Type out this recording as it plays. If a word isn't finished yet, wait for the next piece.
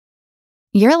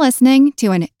You're listening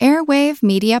to an Airwave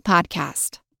Media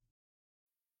Podcast.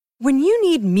 When you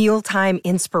need mealtime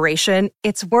inspiration,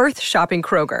 it's worth shopping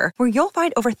Kroger, where you'll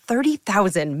find over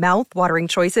 30,000 mouth-watering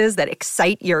choices that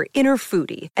excite your inner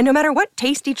foodie. And no matter what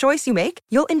tasty choice you make,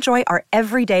 you'll enjoy our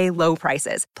everyday low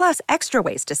prices, plus extra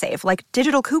ways to save, like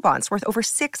digital coupons worth over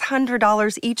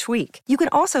 $600 each week. You can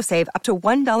also save up to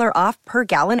 $1 off per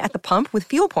gallon at the pump with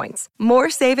fuel points.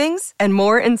 More savings and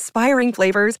more inspiring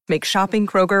flavors make shopping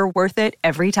Kroger worth it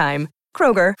every time.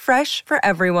 Kroger, fresh for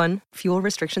everyone. Fuel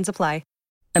restrictions apply.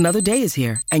 Another day is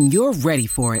here, and you're ready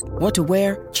for it. What to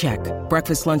wear? Check.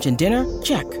 Breakfast, lunch, and dinner?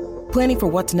 Check. Planning for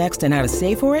what's next and how to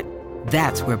save for it?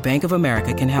 That's where Bank of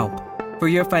America can help. For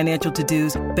your financial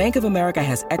to-dos, Bank of America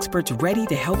has experts ready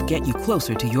to help get you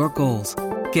closer to your goals.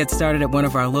 Get started at one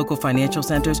of our local financial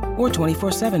centers or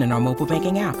 24/7 in our mobile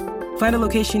banking app. Find a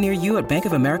location near you at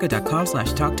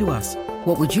bankofamerica.com/talktous.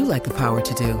 What would you like the power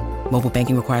to do? Mobile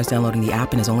banking requires downloading the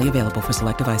app and is only available for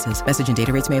select devices. Message and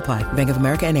data rates may apply. Bank of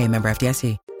America N.A., member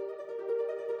FDIC.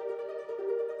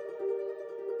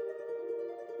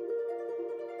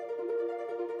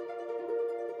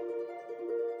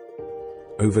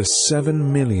 Over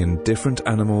 7 million different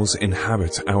animals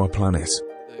inhabit our planet.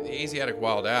 The Asiatic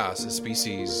wild ass, a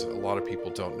species a lot of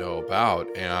people don't know about,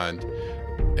 and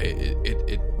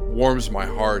it warms my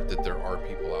heart that there are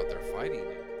people out there fighting it.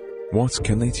 What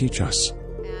can they teach us?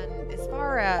 And as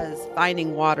far as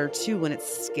finding water too when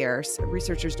it's scarce,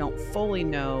 researchers don't fully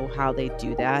know how they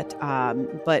do that,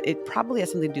 but it probably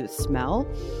has something to do with smell.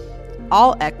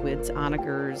 All equids,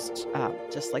 onagers,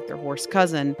 just like their horse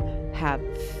cousin, have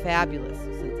fabulous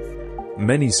sense of smell.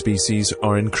 Many species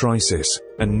are in crisis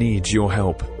and need your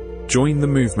help. Join the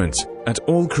movement at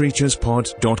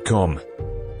allcreaturespod.com.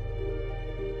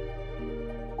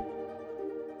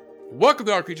 Welcome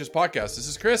to Our Creatures Podcast. This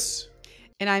is Chris.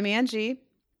 And I'm Angie.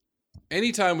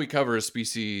 Anytime we cover a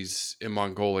species in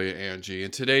Mongolia, Angie,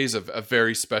 and today's a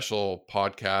very special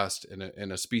podcast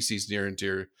and a species near and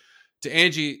dear to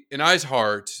Angie and I's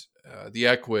heart, the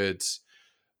equids.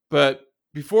 But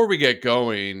before we get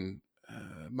going,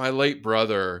 my late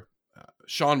brother,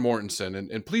 Sean Mortensen,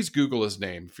 and please Google his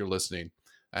name if you're listening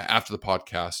after the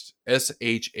podcast,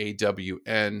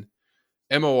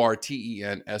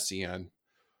 ShawnMortensen.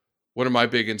 One of my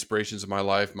big inspirations in my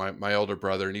life, my elder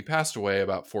brother, and he passed away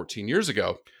about 14 years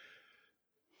ago.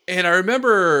 And I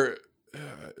remember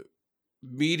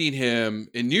meeting him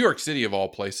in New York City, of all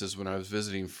places, when I was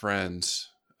visiting friends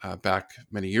back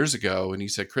many years ago. And he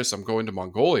said, "Chris, I'm going to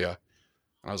Mongolia."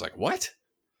 And I was like, "What?"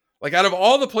 Like, out of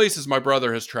all the places my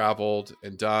brother has traveled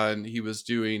and done, he was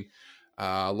doing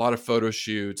a lot of photo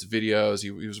shoots, videos.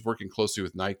 He was working closely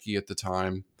with Nike at the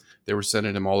time. They were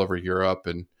sending him all over Europe,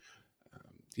 and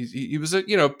he was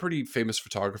a pretty famous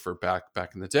photographer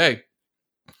back in the day.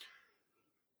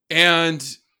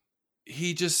 And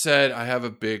he just said, "I have a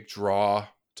big draw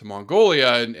to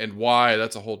Mongolia," and why,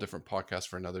 that's a whole different podcast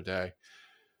for another day.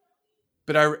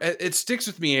 But it sticks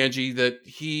with me, Angie, that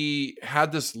he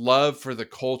had this love for the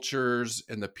cultures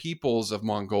and the peoples of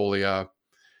Mongolia.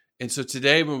 And so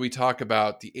today, when we talk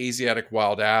about the Asiatic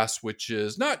wild ass, which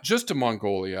is not just to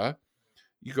Mongolia,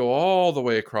 you go all the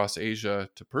way across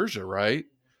Asia to Persia, right?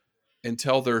 And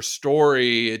tell their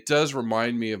story. It does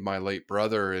remind me of my late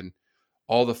brother and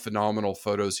all the phenomenal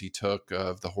photos he took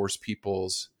of the horse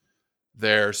peoples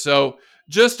there. So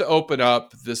just to open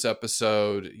up this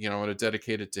episode, I want to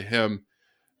dedicate it to him.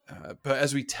 But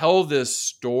as we tell this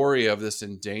story of this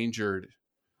endangered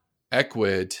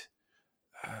equid,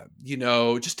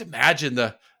 just imagine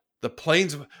the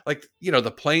plains,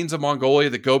 the plains of Mongolia,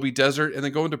 the Gobi Desert, and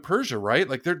then going to Persia, right?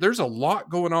 Like there's a lot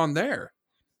going on there.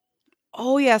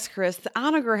 Oh, yes, Chris. The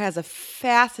onager has a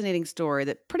fascinating story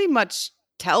that pretty much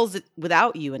tells it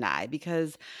without you and I,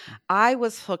 because I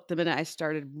was hooked the minute I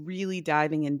started really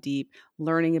diving in deep,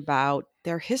 learning about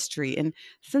their history. And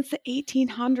since the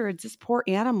 1800s, this poor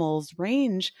animal's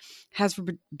range has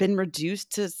been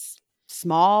reduced to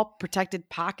small protected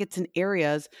pockets and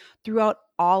areas throughout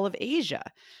all of Asia.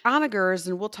 Onagers,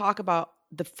 and we'll talk about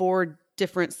the 4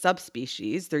 different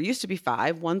subspecies. There used to be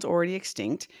 5, one's already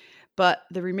extinct. But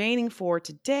the remaining 4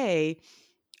 today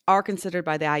are considered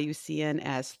by the IUCN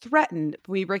as threatened.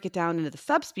 When we break it down into the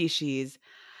subspecies,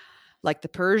 like the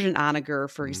Persian onager,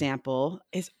 for example,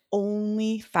 is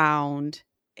only found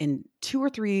in 2 or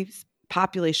 3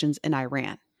 populations in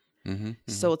Iran.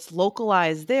 So it's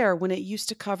localized there when it used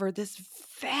to cover this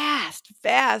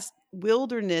vast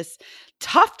wilderness,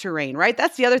 tough terrain, right?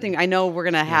 That's the other thing I know we're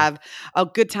going to have a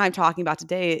good time talking about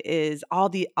today is all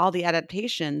the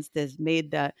adaptations that's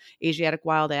made the Asiatic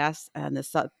wild ass and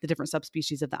the different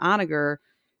subspecies of the onager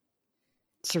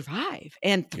survive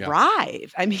and Yeah.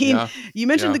 thrive. I mean, Yeah. you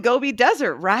mentioned Yeah. the Gobi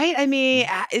Desert, right? I mean,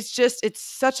 it's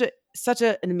such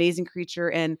an amazing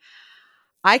creature. And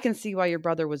I can see why your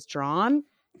brother was drawn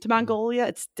to Mongolia.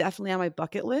 It's definitely on my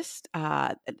bucket list.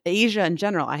 Asia in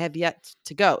general, I have yet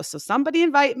to go. So somebody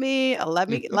invite me.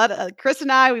 Let Chris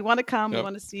and I. We want to come. We Yep.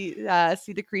 want to see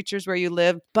the creatures where you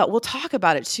live. But we'll talk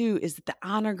about it too. Is that the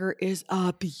onager is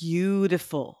a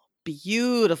beautiful,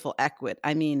 beautiful equid.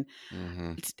 I mean,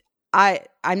 Mhm.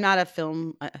 I'm not a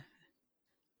film.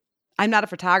 I'm not a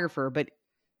photographer, but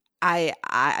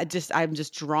I'm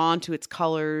just drawn to its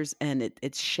colors and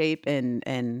its shape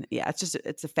and yeah,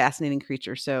 it's a fascinating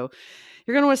creature. So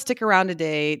you're going to want to stick around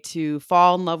today to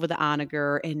fall in love with the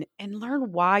onager and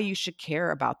learn why you should care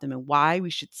about them and why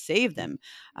we should save them.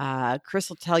 Chris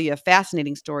will tell you a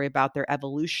fascinating story about their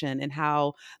evolution and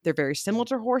how they're very similar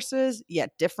to horses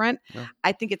yet different. Yeah.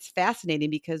 I think it's fascinating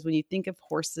because when you think of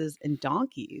horses and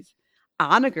donkeys,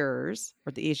 onagers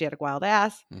or the Asiatic wild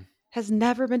ass Mm. has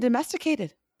never been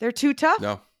domesticated. They're too tough.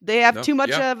 No. They have No. too much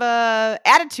Yeah. of a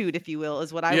attitude, if you will,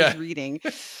 is what I Yeah. was reading.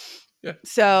 Yeah.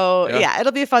 So Yeah. yeah,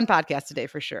 it'll be a fun podcast today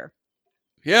for sure.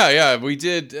 Yeah. We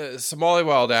did Somali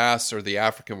wild ass, or the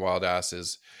African wild ass,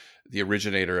 is the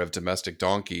originator of domestic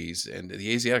donkeys, and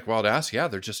the Asiatic wild ass. Yeah,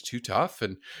 they're just too tough,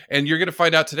 and you're going to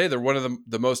find out today they're one of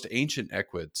the most ancient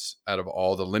equids out of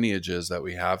all the lineages that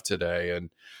we have today, and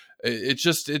it's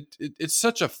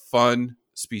such a fun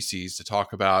species to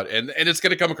talk about, and it's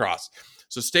going to come across.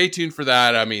 So stay tuned for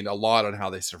that. I mean, a lot on how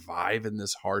they survive in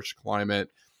this harsh climate.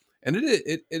 And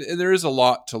there is a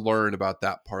lot to learn about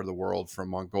that part of the world, from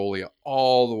Mongolia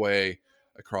all the way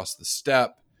across the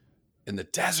steppe and the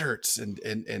deserts and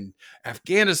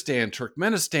Afghanistan,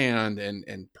 Turkmenistan,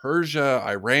 and Persia,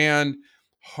 Iran.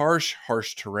 Harsh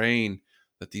terrain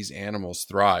that these animals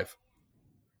thrive.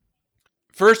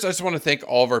 First, I just want to thank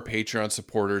all of our Patreon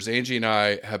supporters. Angie and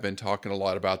I have been talking a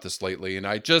lot about this lately, and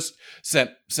I just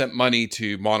sent money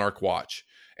to Monarch Watch,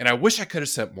 and I wish I could have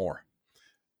sent more.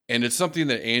 And it's something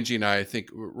that Angie and I think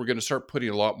we're going to start putting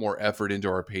a lot more effort into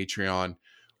our Patreon,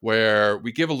 where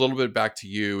we give a little bit back to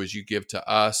you as you give to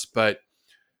us, but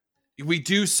we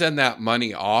do send that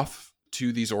money off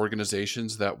to these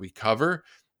organizations that we cover.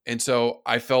 And so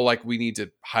I felt like we need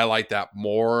to highlight that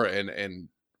more, and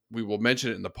we will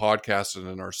mention it in the podcast and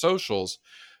in our socials.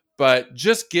 But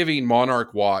just giving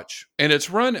Monarch Watch, and it's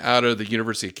run out of the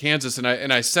University of Kansas, and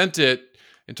I sent it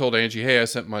and told Angie, hey, I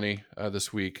sent money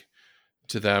this week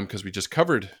to them because we just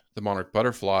covered the monarch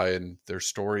butterfly, and their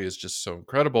story is just so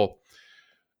incredible.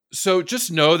 So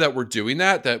just know that we're doing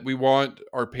that we want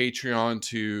our Patreon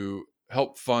to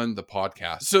help fund the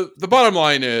podcast. So the bottom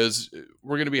line is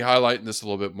we're going to be highlighting this a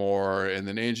little bit more, and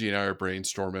then Angie and I are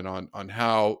brainstorming on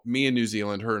how me in New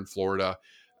Zealand, her in Florida,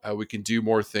 we can do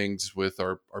more things with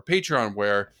our Patreon,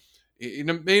 where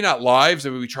maybe not lives. I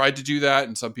mean, we tried to do that,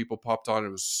 and some people popped on. It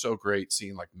was so great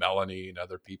seeing like Melanie and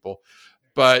other people,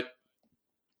 but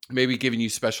maybe giving you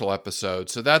special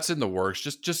episodes. So that's in the works.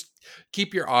 Just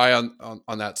keep your eye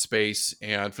on that space.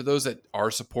 And for those that are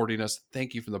supporting us,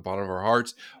 thank you from the bottom of our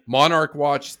hearts. Monarch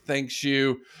Watch, thanks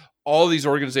you. All these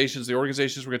organizations, the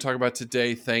organizations we're going to talk about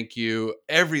today, thank you.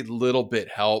 Every little bit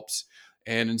helps.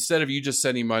 And instead of you just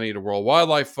sending money to World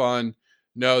Wildlife Fund,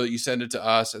 know that you send it to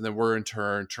us, and then we're in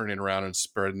turn turning around and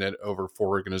spreading it over 4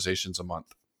 organizations a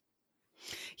month.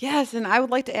 Yes, and I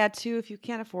would like to add too, if you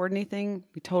can't afford anything,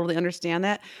 we totally understand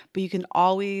that, but you can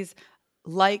always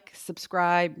like,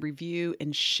 subscribe, review,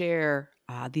 and share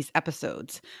these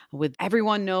episodes with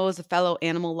everyone knows a fellow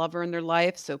animal lover in their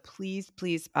life. So please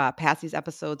pass these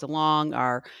episodes along.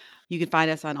 You can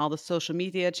find us on all the social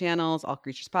media channels, All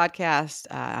Creatures Podcast,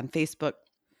 on Facebook.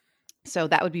 So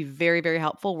that would be very, very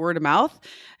helpful. Word of mouth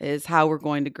is how we're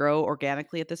going to grow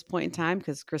organically at this point in time,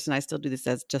 because Chris and I still do this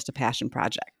as just a passion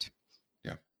project.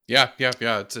 Yeah.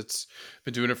 It's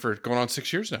been doing it for going on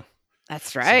 6 years now.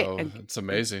 That's right. So it's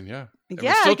amazing. Yeah. And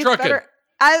yeah. we're still trucking. Better.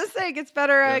 I was saying it gets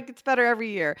better. It gets better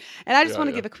every year. And I just want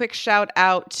to give a quick shout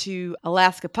out to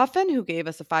Alaska Puffin, who gave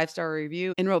us a 5-star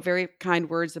review and wrote very kind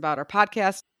words about our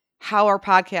podcast. How our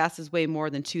podcast is way more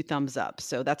than 2 thumbs up.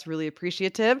 So that's really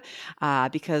appreciative,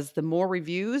 because the more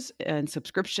reviews and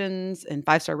subscriptions and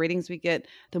 5-star ratings we get,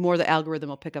 the more the algorithm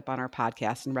will pick up on our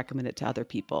podcast and recommend it to other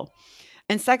people.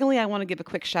 And secondly, I want to give a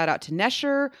quick shout out to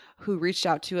Nesher, who reached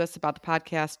out to us about the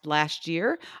podcast last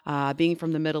year, being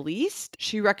from the Middle East.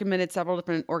 She recommended several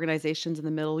different organizations in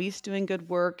the Middle East doing good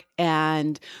work.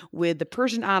 And with the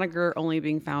Persian onager only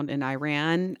being found in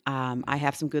Iran, I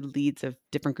have some good leads of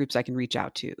different groups I can reach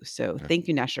out to. So thank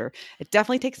you, Nesher. It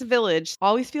definitely takes a village.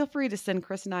 Always feel free to send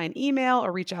Chris and I an email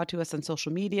or reach out to us on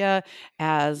social media,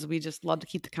 as we just love to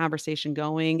keep the conversation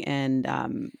going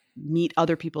and meet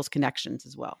other people's connections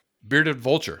as well. Bearded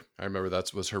vulture. I remember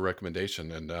that was her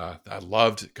recommendation, and I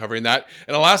loved covering that.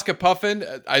 And Alaska puffin,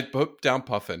 I put down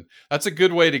puffin. That's a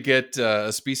good way to get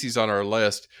a species on our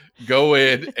list. Go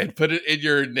in and put it in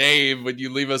your name when you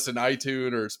leave us an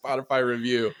iTunes or Spotify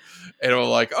review. And I'm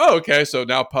like, oh, okay, so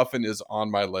now puffin is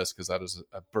on my list because that is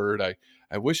a bird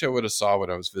I wish I would have saw when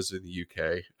I was visiting the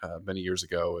UK many years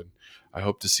ago, and I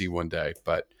hope to see one day.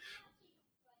 But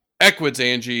equids,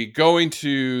 Angie, going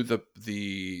to the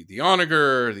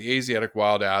onager, the Asiatic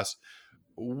wild ass.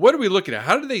 What are we looking at?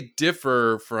 How do they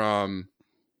differ from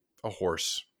a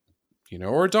horse,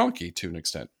 or a donkey to an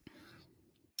extent?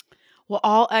 Well,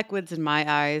 all equids in my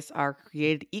eyes are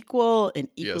created equal and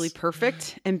equally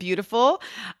perfect and beautiful.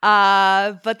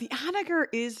 But the onager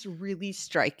is really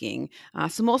striking.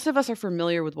 So most of us are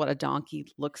familiar with what a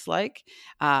donkey looks like,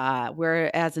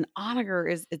 whereas an onager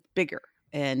it's bigger.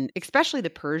 And especially the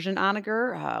Persian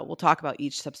onager. We'll talk about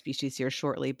each subspecies here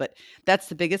shortly, but that's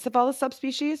the biggest of all the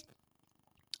subspecies.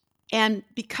 And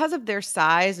because of their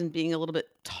size and being a little bit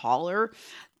taller,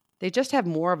 they just have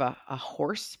more of a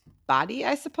horse body,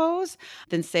 I suppose,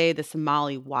 than, say, the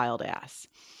Somali wild ass.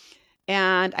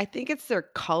 And I think it's their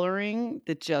coloring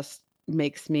that just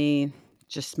makes me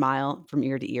just smile from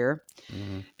ear to ear.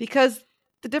 Mm-hmm. Because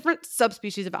the different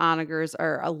subspecies of onagers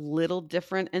are a little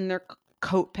different in their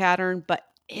coat pattern, but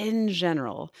in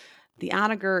general, the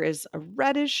onager is a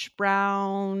reddish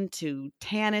brown to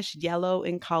tannish yellow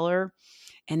in color,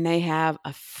 and they have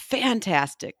a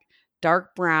fantastic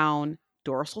dark brown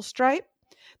dorsal stripe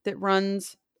that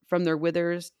runs from their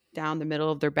withers down the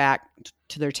middle of their back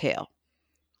to their tail.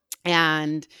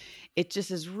 And it just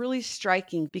is really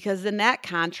striking because then that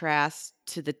contrasts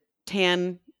to the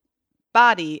tan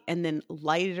body and then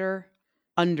lighter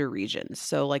under regions.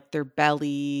 So like their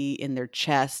belly and their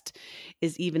chest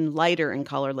is even lighter in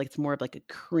color, like it's more of like a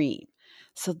cream.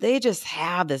 So they just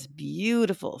have this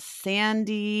beautiful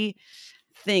sandy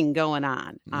thing going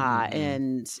on.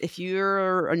 And if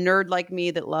you're a nerd like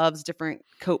me that loves different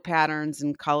coat patterns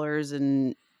and colors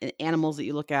and animals that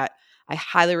you look at, I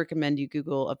highly recommend you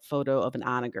Google a photo of an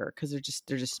onager because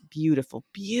they're just beautiful,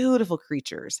 beautiful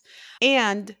creatures.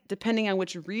 And depending on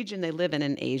which region they live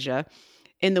in Asia,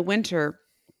 in the winter,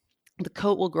 the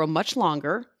coat will grow much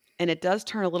longer and it does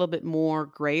turn a little bit more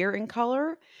grayer in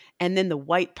color. And then the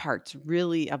white parts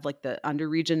really of like the under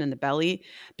region and the belly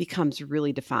becomes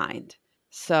really defined.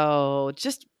 So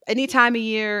just any time of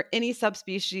year, any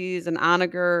subspecies, an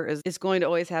onager is going to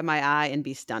always have my eye and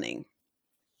be stunning.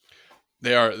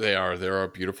 They are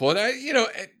beautiful. And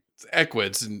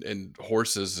equids and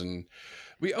horses, and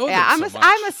we owe them so much.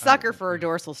 I'm a sucker for a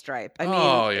dorsal stripe. I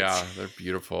mean, they're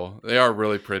beautiful. They are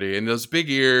really pretty, and those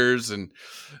big ears, and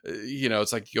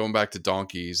it's like going back to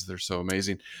donkeys. They're so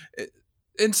amazing.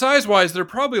 And size wise, they're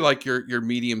probably like your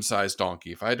medium sized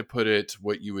donkey. If I had to put it,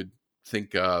 what you would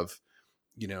think of,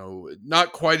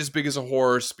 not quite as big as a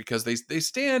horse because they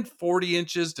stand 40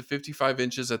 inches to 55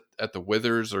 inches at the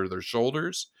withers or their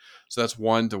shoulders. So that's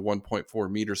 1 to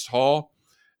 1.4 meters tall.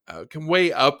 Can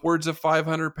weigh upwards of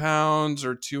 500 pounds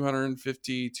or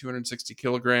 250, 260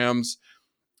 kilograms.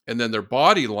 And then their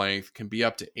body length can be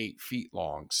up to 8 feet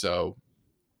long. So,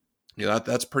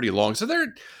 that's pretty long. So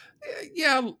they're,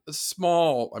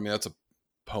 small. I mean, that's a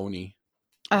pony.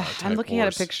 I'm looking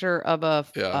at a picture of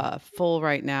a foal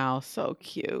right now. So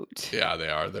cute. Yeah, they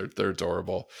are. They're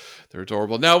adorable. They're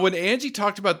adorable. Now, when Angie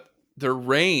talked about their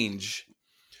range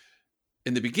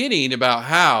in the beginning about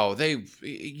how they,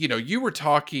 you were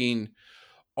talking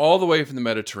all the way from the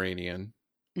Mediterranean.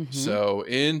 Mm-hmm. So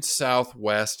in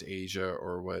Southwest Asia,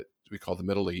 or what we call the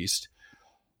Middle East,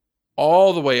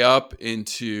 all the way up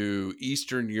into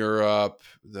Eastern Europe,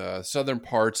 the southern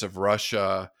parts of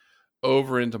Russia,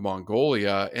 over into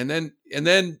Mongolia, and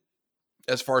then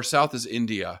as far south as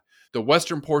India, the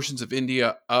western portions of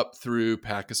India up through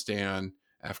Pakistan,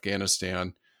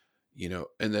 Afghanistan, and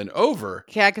then over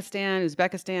Kazakhstan,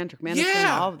 Uzbekistan, Turkmenistan,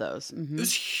 all of those. Mm-hmm. It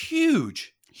was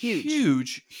huge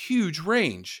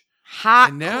range.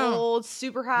 Hot, cold,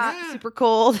 super hot, super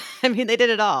cold. I mean, they did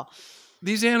it all.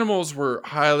 These animals were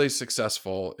highly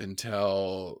successful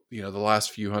until, the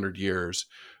last few hundred years.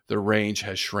 The range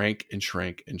has shrank and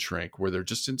shrank and shrank, where they're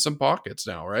just in some pockets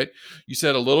now, right? You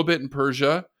said a little bit in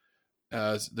Persia,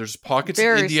 There's pockets in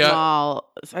Very India.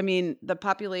 small. I mean, the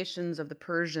populations of the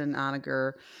Persian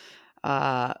onager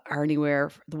are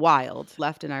anywhere, the wild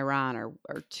left in Iran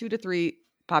are 2 to 3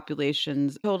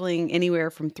 populations totaling anywhere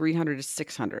from 300 to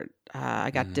 600.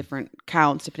 I got different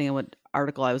counts depending on what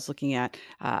article I was looking at.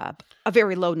 A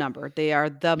very low number. They are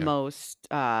the most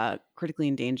critically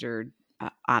endangered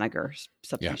onager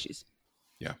subspecies.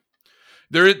 Yeah.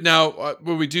 There now,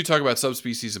 when we do talk about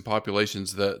subspecies and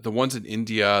populations, the ones in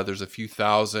India, there's a few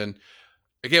thousand.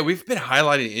 Again, we've been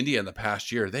highlighting India in the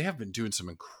past year. They have been doing some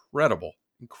incredible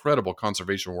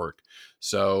conservation work.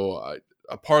 So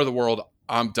a part of the world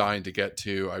I'm dying to get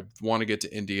to. I want to get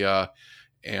to India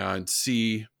and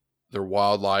see their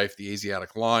wildlife, the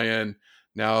Asiatic lion.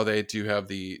 Now they do have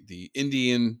the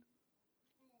Indian,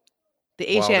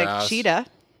 the Asiatic cheetah.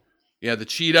 Yeah, the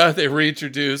cheetah they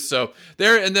reintroduced. So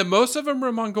there, and then most of them are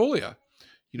in Mongolia.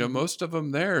 Most of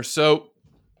them there. So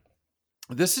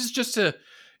this is just a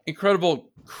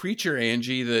incredible creature,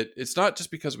 Angie, that it's not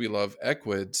just because we love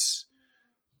equids,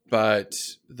 but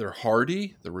they're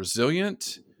hardy, they're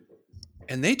resilient,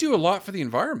 and they do a lot for the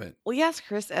environment. Well, yes,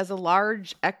 Chris, as a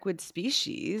large equid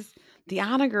species, the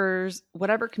onagers,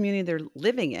 whatever community they're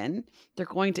living in, they're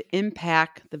going to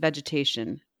impact the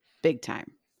vegetation big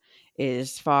time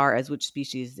as far as which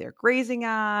species they're grazing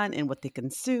on and what they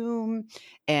consume,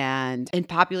 and in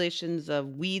populations of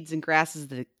weeds and grasses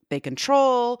that they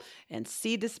control, and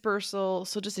seed dispersal.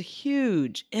 So just a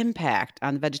huge impact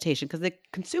on the vegetation because they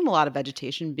consume a lot of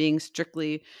vegetation, being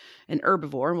strictly an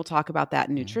herbivore. And we'll talk about that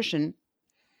in nutrition.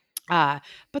 But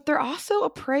they're also a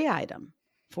prey item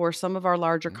for some of our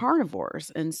larger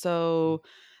carnivores. And so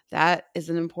that is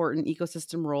an important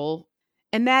ecosystem role.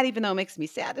 And that, even though it makes me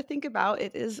sad to think about,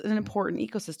 it is an important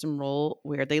ecosystem role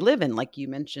where they live in, like you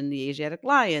mentioned, the Asiatic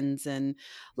lions and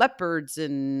leopards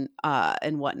and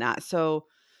whatnot. So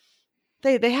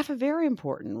they have a very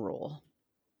important role.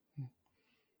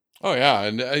 Oh yeah,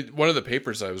 and one of the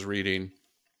papers I was reading,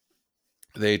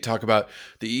 they talk about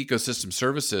the ecosystem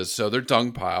services. So they're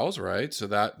dung piles, right? So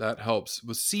that helps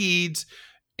with seeds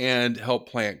and help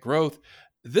plant growth.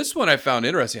 This one I found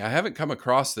interesting. I haven't come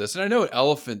across this, and I know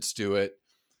elephants do it,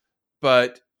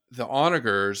 but the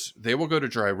onagers, they will go to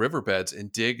dry riverbeds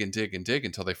and dig and dig and dig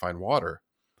until they find water.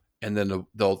 And then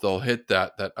they'll hit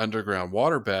that underground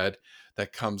waterbed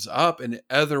that comes up, and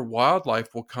other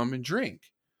wildlife will come and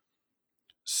drink.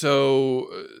 So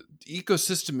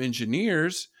ecosystem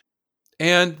engineers.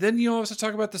 And then you also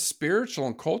talk about the spiritual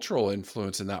and cultural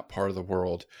influence in that part of the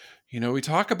world. We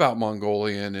talk about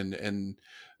Mongolian and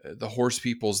the horse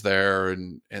peoples there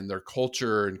and their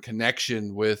culture and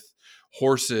connection with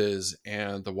horses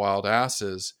and the wild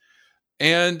asses.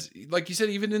 And like you said,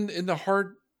 even in the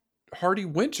hardy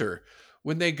winter,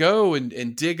 when they go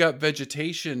and dig up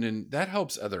vegetation, and that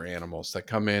helps other animals that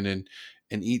come in and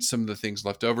eat some of the things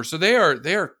left over. So they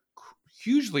are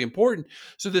hugely important.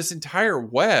 So this entire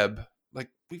web, like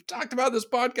we've talked about this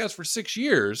podcast for 6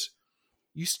 years,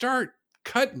 you start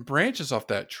cutting branches off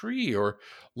that tree or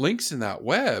links in that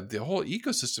web, the whole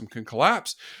ecosystem can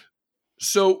collapse.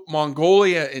 So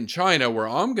Mongolia and China, where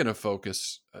I'm going to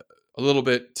focus a little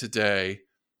bit today,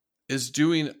 is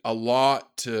doing a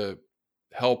lot to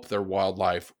help their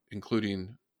wildlife,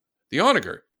 including the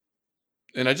onager.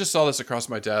 And I just saw this across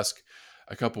my desk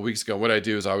a couple of weeks ago. What I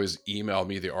do is I always email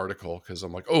me the article because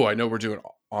I'm like, oh, I know we're doing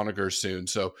onagers soon.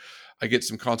 So I get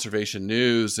some conservation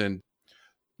news. And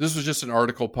this was just an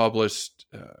article published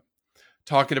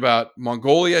talking about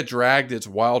Mongolia dragged its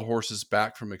wild horses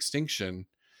back from extinction.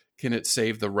 Can it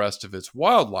save the rest of its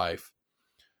wildlife?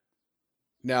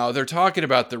 Now, they're talking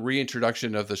about the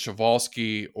reintroduction of the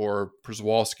Przewalski or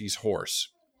Przewalski's horse.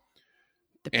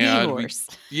 The pea horse.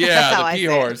 Yeah, the pea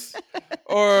horse.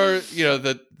 Or,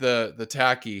 the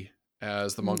taki,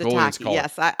 as the Mongolians call it.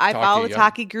 Yes, I follow the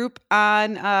taki group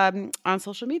on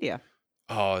social media.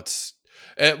 Oh, it's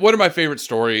one of my favorite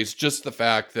stories, just the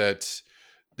fact that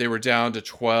they were down to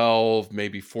 12,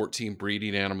 maybe 14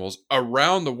 breeding animals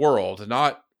around the world,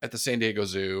 not at the San Diego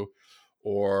Zoo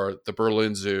or the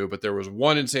Berlin Zoo, but there was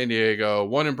one in San Diego,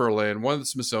 one in Berlin, one at the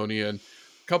Smithsonian,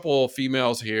 a couple of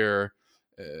females here,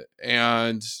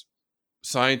 and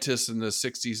scientists in the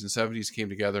 60s and 70s came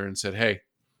together and said, hey,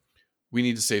 we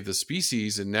need to save this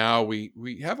species. And now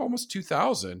we have almost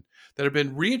 2,000 that have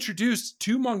been reintroduced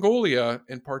to Mongolia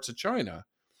and parts of China.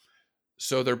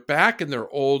 So they're back in their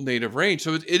old native range.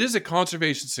 So it is a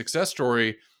conservation success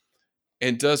story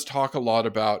and does talk a lot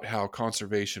about how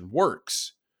conservation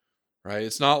works, right?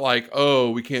 It's not like,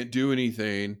 oh, we can't do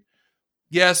anything.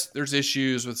 Yes, there's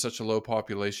issues with such a low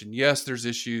population. Yes, there's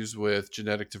issues with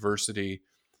genetic diversity.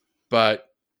 But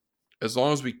as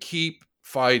long as we keep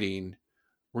fighting,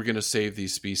 we're going to save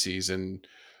these species. And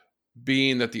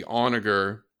being that the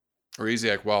onager or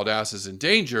Asiatic wild ass is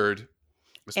endangered,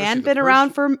 especially And been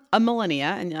around for a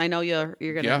millennia. And I know you're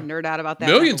going to nerd out about that.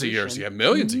 Millions of years. Yeah.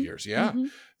 Millions of years. Yeah. Mm-hmm.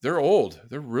 They're old.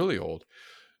 They're really old.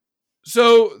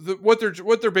 So what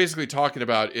they're basically talking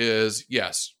about is,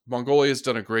 yes, Mongolia has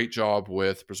done a great job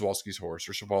with Przewalski's horse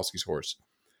or Przewalski's horse.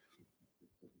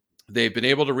 They've been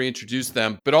able to reintroduce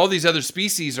them, but all these other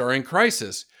species are in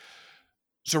crisis.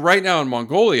 So right now in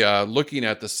Mongolia, looking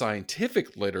at the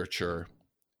scientific literature,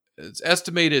 it's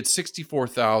estimated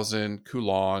 64,000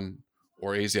 Kulan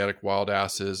or Asiatic wild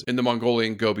asses in the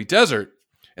Mongolian Gobi Desert.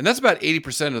 And that's about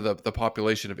 80% of the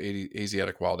population of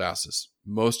Asiatic wild asses.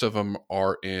 Most of them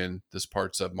are in this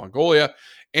parts of Mongolia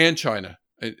and China.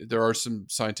 There are some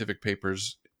scientific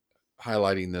papers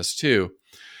highlighting this too.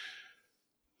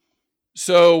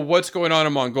 So what's going on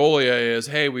in Mongolia is,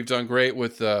 hey, we've done great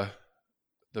with the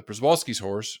Przewalski's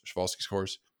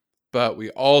horse, but we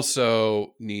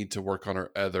also need to work on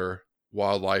our other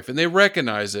wildlife, and they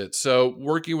recognize it. So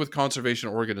working with conservation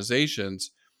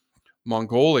organizations,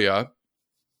 Mongolia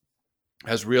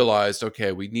has realized,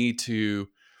 okay, we need to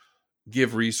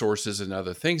give resources and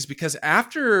other things, because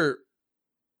after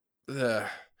the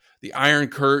Iron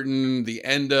Curtain, the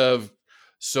end of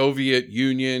Soviet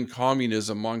Union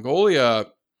communism, Mongolia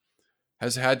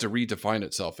has had to redefine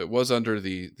itself. It was under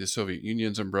the Soviet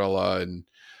Union's umbrella, and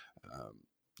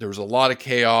there was a lot of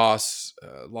chaos,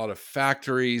 a lot of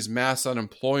factories, mass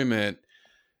unemployment,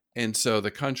 and so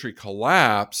the country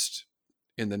collapsed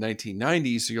in the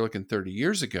 1990s. So you're looking 30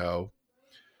 years ago.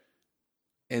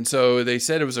 And so they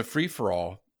said it was a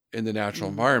free-for-all in the natural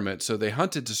environment. So they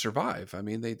hunted to survive. I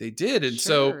mean, they did. And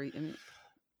so,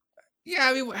 yeah,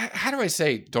 I mean, how do I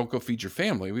say, don't go feed your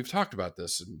family? We've talked about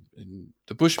this in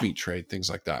the bushmeat trade, things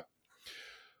like that.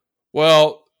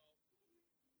 Well,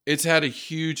 it's had a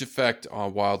huge effect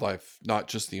on wildlife, not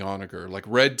just the onager, like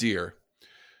red deer.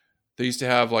 They used to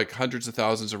have like hundreds of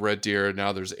thousands of red deer.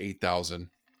 Now there's 8,000.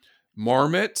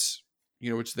 Marmots,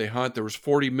 which they hunt, there was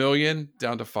 40 million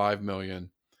down to 5 million.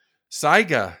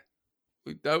 Saiga.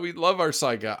 We love our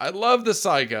saiga. I love the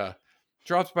saiga.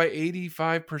 Dropped by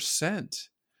 85%.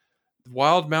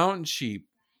 Wild mountain sheep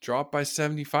dropped by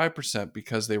 75%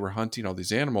 because they were hunting all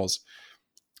these animals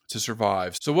to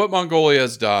survive. So what Mongolia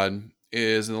has done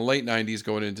is in the late 90s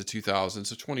going into 2000,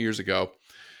 so 20 years ago,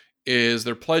 is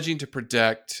they're pledging to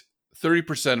protect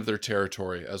 30% of their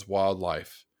territory as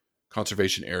wildlife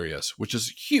conservation areas, which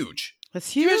is huge.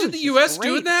 That's huge. Can you imagine the U.S.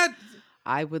 doing that?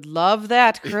 I would love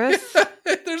that, Chris.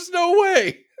 There's no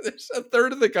way. There's a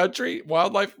third of the country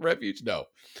wildlife refuge. No.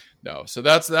 So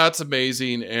that's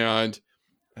amazing, and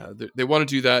they want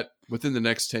to do that within the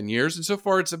next 10 years. And so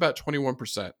far, it's about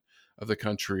 21% of the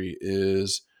country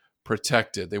is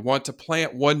protected. They want to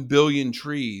plant 1 billion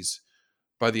trees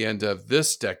by the end of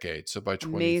this decade. So by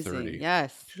 2030. Amazing.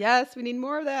 Yes, we need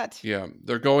more of that. Yeah,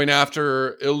 they're going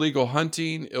after illegal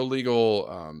hunting,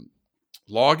 illegal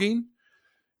logging.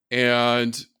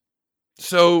 And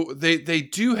so they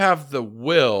do have the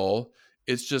will,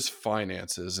 it's just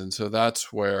finances. And so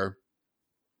that's where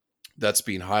that's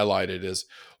being highlighted is,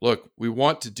 look, we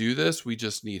want to do this, we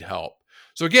just need help.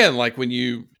 So again, like when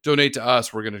you donate to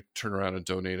us, we're going to turn around and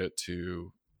donate it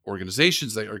to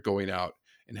organizations that are going out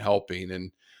and helping.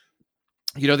 And,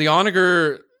 the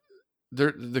onager,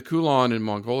 the Kulan in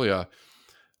Mongolia,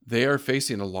 they are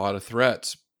facing a lot of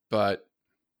threats, but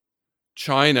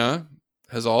China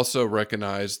has also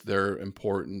recognized their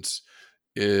importance,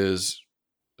 is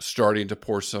starting to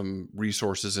pour some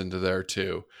resources into there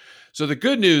too. So the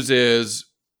good news is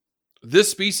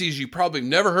this species you probably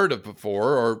never heard of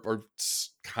before or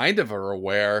kind of are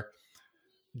aware,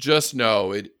 just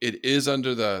know it is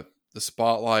under the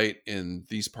spotlight in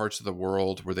these parts of the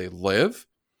world where they live.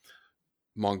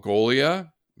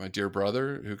 Mongolia, my dear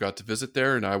brother who got to visit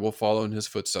there, and I will follow in his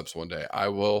footsteps one day. I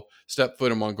will step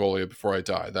foot in Mongolia before I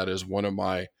die. That is one of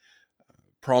my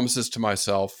promises to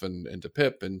myself and to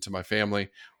Pip and to my family.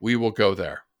 We will go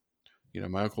there.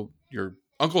 My uncle, your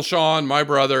Uncle Sean, my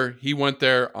brother, he went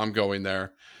there. I'm going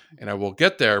there, and I will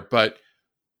get there. But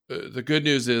the good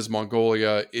news is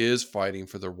Mongolia is fighting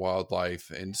for their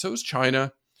wildlife, and so is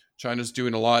China. China's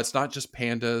doing a lot. It's not just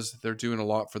pandas. They're doing a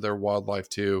lot for their wildlife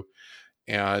too.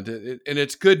 And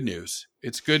it's good news.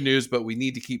 It's good news, but we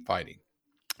need to keep fighting.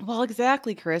 Well,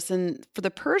 exactly, Chris. And for the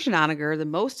Persian onager, the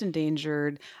most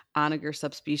endangered onager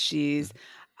subspecies,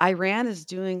 Iran is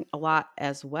doing a lot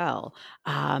as well.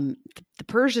 The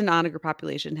Persian onager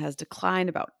population has declined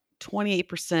about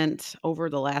 28% over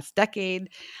the last decade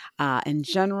in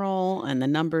general, and the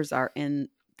numbers are in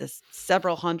this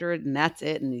several hundred, and that's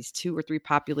it. And these 2 or 3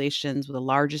 populations, with the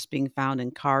largest being found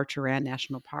in Kar-Taran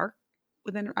National Park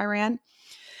within Iran.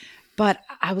 But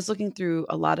I was looking through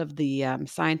a lot of the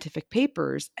scientific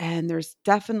papers, and there's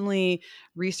definitely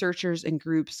researchers and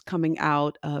groups coming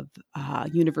out of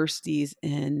universities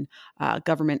and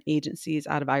government agencies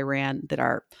out of Iran that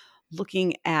are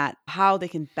looking at how they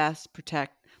can best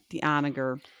protect the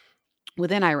onager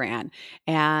within Iran.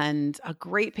 And a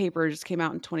great paper just came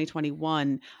out in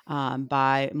 2021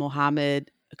 by Mohammed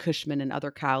Cushman and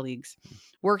other colleagues,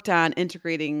 worked on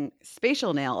integrating spatial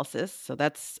analysis. So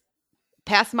that's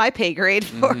past my pay grade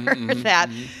for that.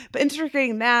 But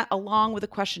integrating that along with a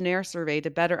questionnaire survey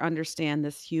to better understand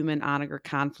this human onager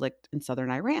conflict in southern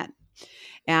Iran.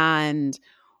 And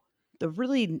the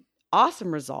really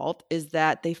awesome result is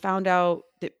that they found out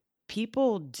that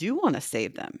people do want to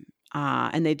save them.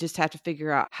 And they just have to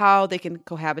figure out how they can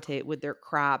cohabitate with their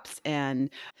crops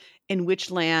and in which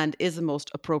land is the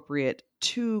most appropriate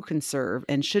to conserve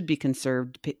and should be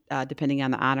conserved depending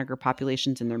on the onager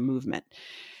populations and their movement.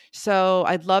 So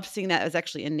I'd love seeing that. It was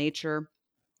actually in Nature.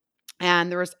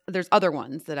 And there's other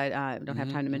ones that I don't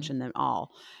have time to mention them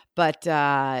all. But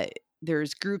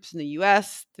there's groups in the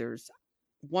U.S., there's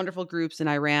wonderful groups in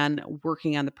Iran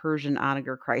working on the Persian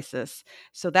onager crisis.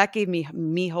 So that gave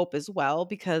me hope as well,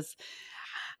 because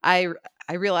I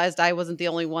realized I wasn't the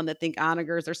only one that think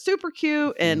onagers are super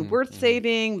cute and worth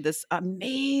saving. This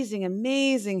amazing,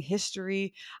 amazing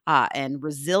history and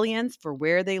resilience for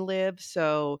where they live.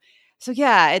 So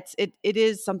yeah, it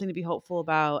is something to be hopeful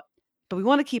about. But we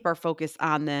want to keep our focus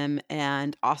on them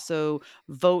and also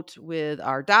vote with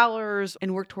our dollars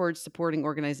and work towards supporting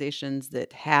organizations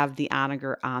that have the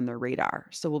onager on their radar.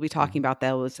 So we'll be talking about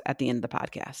those at the end of the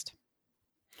podcast.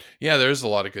 Yeah, there's a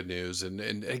lot of good news. And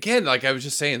again, like I was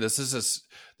just saying, this is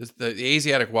the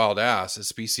Asiatic wild ass, a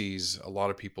species a lot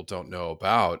of people don't know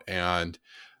about. And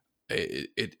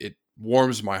it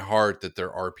warms my heart that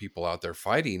there are people out there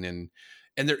fighting. And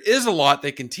there is a lot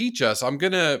they can teach us. I'm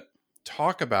going to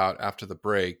talk about after the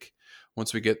break,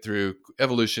 once we get through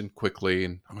evolution quickly.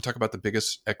 And I'm going to talk about the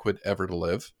biggest equid ever to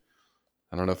live.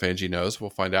 I don't know if Angie knows.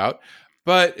 We'll find out.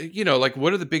 But, like,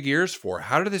 what are the big ears for?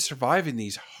 How do they survive in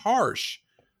these harsh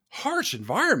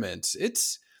environments?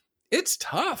 It's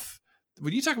tough.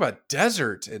 When you talk about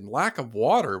desert and lack of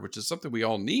water, which is something we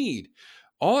all need,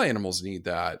 all animals need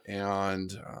that.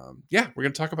 And we're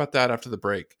going to talk about that after the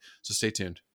break. So stay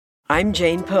tuned. I'm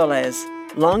Jane Perlez,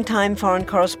 longtime foreign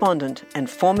correspondent and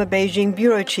former Beijing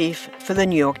bureau chief for the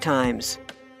New York Times.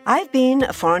 I've been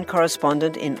a foreign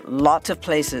correspondent in lots of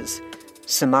places: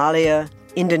 Somalia,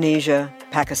 Indonesia,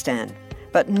 Pakistan,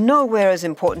 but nowhere as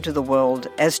important to the world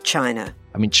as China.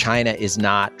 I mean, China is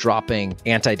not dropping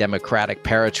anti-democratic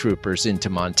paratroopers into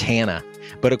Montana.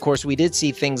 But of course, we did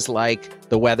see things like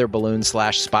the weather balloon /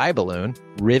 spy balloon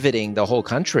riveting the whole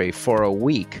country for a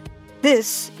week.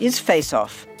 This is Face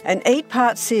Off, an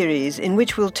 8-part series in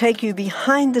which we'll take you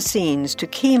behind the scenes to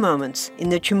key moments in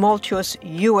the tumultuous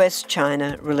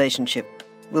U.S.-China relationship.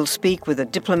 We'll speak with a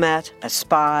diplomat, a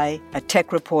spy, a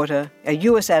tech reporter, a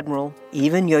U.S. admiral,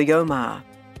 even Yo-Yo Ma.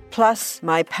 Plus,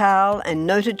 my pal and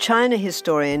noted China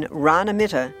historian Rana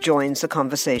Mitter joins the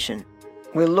conversation.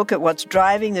 We'll look at what's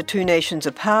driving the two nations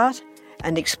apart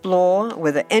and explore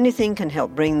whether anything can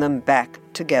help bring them back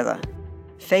together.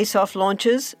 Face Off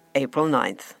launches April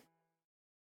 9th.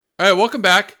 All right, welcome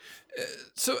back.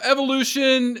 So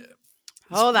evolution.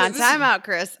 Hold on, time out,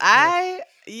 Chris. I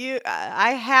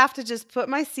have to just put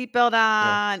my seatbelt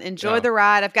on, enjoy the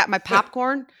ride. I've got my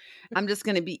popcorn. I'm just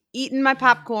going to be eating my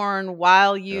popcorn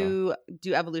while you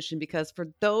do evolution, because for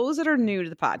those that are new to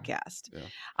the podcast,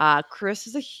 Chris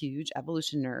is a huge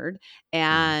evolution nerd,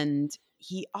 and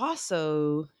he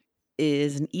also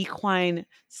is an equine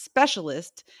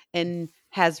specialist and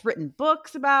has written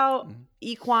books about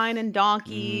equine and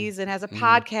donkeys and has a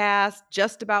podcast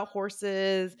just about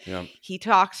horses. Yeah. He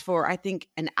talks for, I think,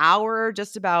 an hour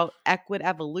just about equid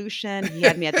evolution. He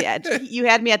had me at the edge. You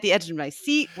had me at the edge of my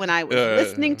seat when I was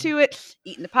listening to it,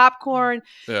 eating the popcorn.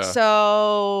 Yeah.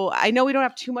 So I know we don't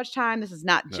have too much time. This is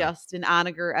not just an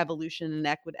onager evolution and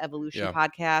equid evolution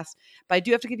podcast, but I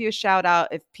do have to give you a shout out.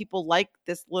 If people like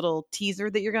this little teaser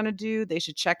that you're going to do, they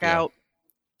should check out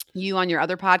you on your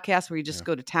other podcast where you just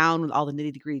go to town with all the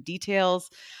nitty-gritty details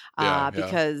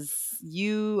because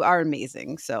you are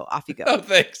amazing. So off you go. Oh,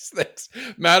 thanks.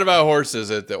 Mad about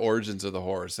horses at the origins of the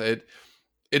horse. It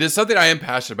is something I am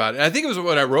passionate about. And I think it was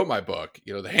when I wrote my book,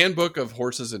 the Handbook of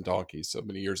Horses and Donkeys so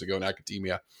many years ago in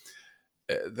academia,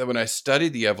 that when I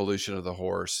studied the evolution of the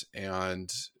horse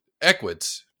and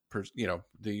equids,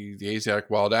 the Asiatic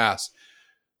wild ass,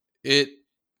 it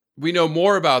we know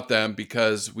more about them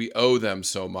because we owe them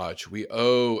so much. We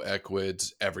owe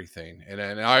equids everything. And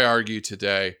I argue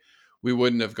today, we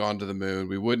wouldn't have gone to the moon.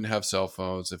 We wouldn't have cell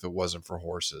phones if it wasn't for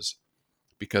horses,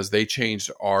 because they changed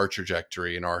our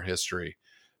trajectory in our history.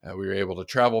 We were able to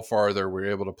travel farther. We were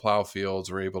able to plow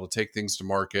fields. We were able to take things to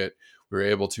market. We were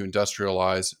able to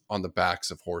industrialize on the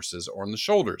backs of horses or on the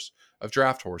shoulders of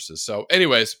draft horses. So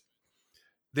anyways,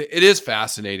 it is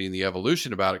fascinating, the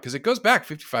evolution about it, because it goes back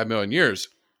 55 million years.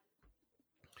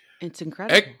 It's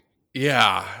incredible.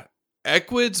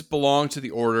 Equids belong to the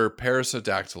order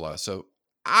Perissodactyla. So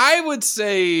I would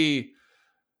say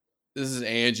this is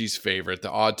Angie's favorite,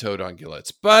 the odd-toed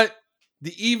ungulates. But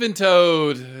the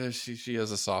even-toed, she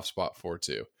has a soft spot for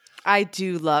too. I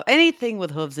do love anything with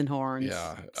hooves and horns.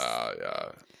 Yeah.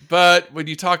 But when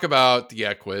you talk about the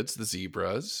equids, the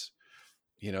zebras,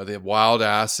 the wild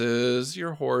asses,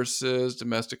 your horses,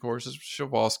 domestic horses,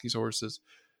 Przewalski's horses,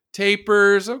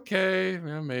 tapirs, okay,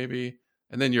 maybe.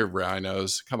 And then your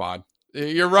rhinos. Come on.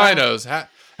 Your rhinos.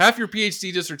 Half your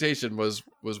PhD dissertation was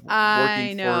working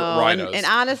for rhinos. And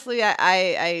honestly,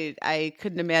 I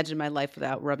couldn't imagine my life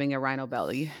without rubbing a rhino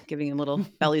belly, giving him little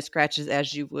belly scratches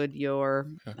as you would your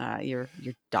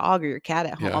dog or your cat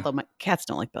at home. Yeah. Although my cats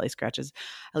don't like belly scratches,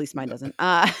 at least mine doesn't.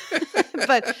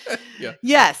 But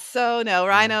yes, so no,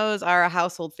 rhinos are a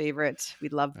household favorite. We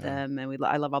love them, and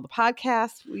I love all the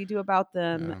podcasts we do about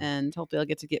them, and hopefully I'll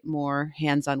get to get more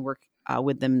hands-on work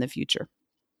with them in the future.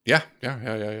 Yeah. All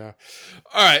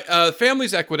right.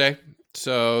 Family's Equidae.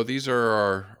 So these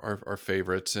are our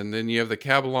favorites. And then you have the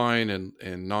Cabeline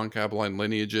and non-Cabeline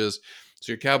lineages.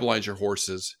 So your Cabelines, your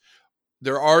horses.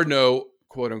 There are no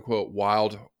quote unquote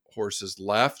wild horses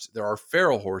left. There are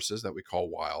feral horses that we call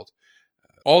wild.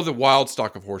 All the wild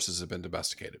stock of horses have been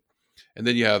domesticated. And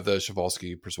then you have the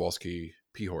Przewalski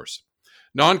pea horse.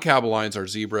 Non-Cabelines are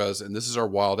zebras, and this is our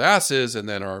wild asses, and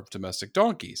then our domestic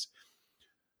donkeys.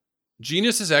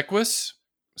 Genus is Equus,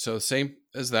 so same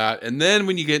as that. And then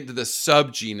when you get into the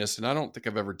subgenus, and I don't think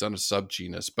I've ever done a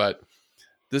subgenus, but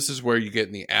this is where you get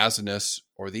in the Asinus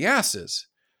or the asses.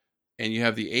 And you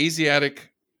have the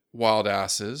Asiatic wild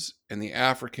asses and the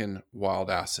African wild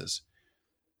asses.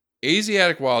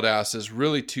 Asiatic wild asses,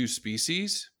 really two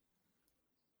species.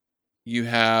 You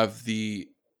have the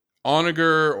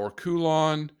onager or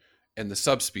Kulan and the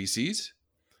subspecies.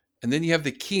 And then you have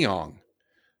the Keong.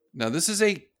 Now, this is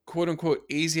a quote-unquote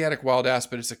Asiatic wild ass,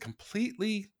 but it's a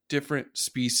completely different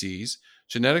species.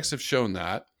 Genetics have shown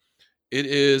that. It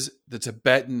is the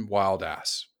Tibetan wild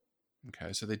ass.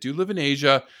 Okay, so they do live in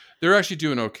Asia. They're actually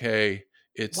doing okay.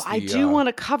 I do want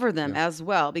to cover them as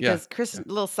well, because Chris, a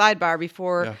little sidebar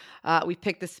before we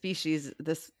picked the species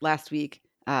this last week,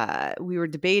 we were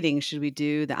debating, should we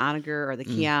do the onager or the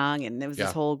Keong? And there was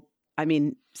this whole,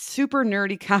 super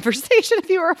nerdy conversation if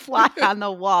you were a fly on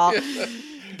the wall.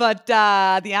 But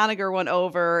the onager went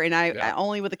over, and I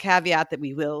only with the caveat that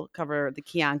we will cover the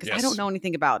Keong, because I don't know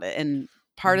anything about it. And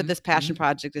part of this passion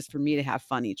project is for me to have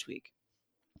fun each week.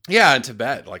 Yeah, in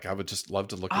Tibet. Like, I would just love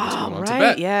to look at what's going on in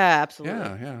Tibet. Yeah, absolutely.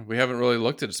 Yeah. We haven't really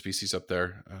looked at a species up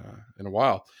there in a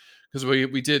while, because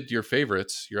we did your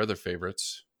other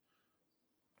favorites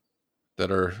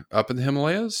that are up in the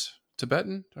Himalayas.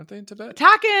 Tibetan, aren't they in Tibet?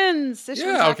 Takins.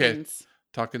 Okay.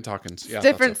 Takins. Yeah,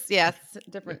 different.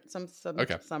 Different.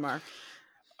 Some are.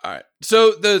 All right.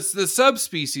 So the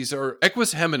subspecies are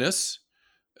Equus heminus,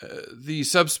 the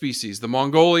subspecies, the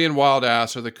Mongolian wild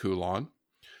ass or the Kulan.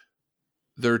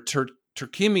 They're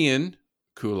Turkmenian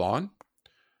Kulan,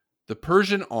 the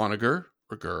Persian onager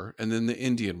or gur, and then the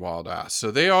Indian wild ass. So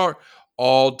they are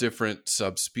all different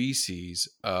subspecies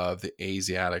of the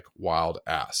Asiatic wild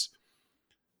ass.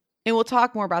 And we'll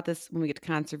talk more about this when we get to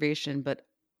conservation, but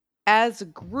as a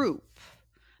group,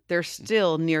 they're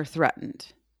still near threatened.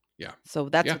 Yeah. So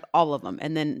that's with all of them.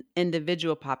 And then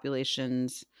individual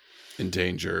populations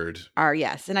endangered are,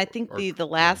 yes. And I think the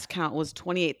last count was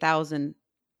 28,000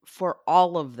 for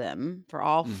all of them, for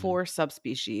all four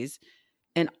subspecies,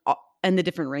 and the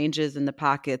different ranges and the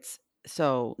pockets.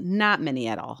 So not many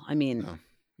at all. No,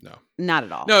 not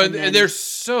at all. No, and there's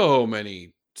so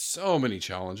many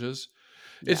challenges.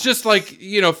 It's just like,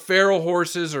 feral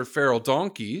horses or feral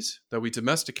donkeys that we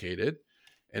domesticated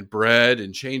and bred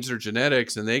and changed their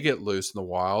genetics, and they get loose in the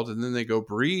wild, and then they go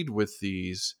breed with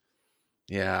these.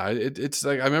 Yeah, it's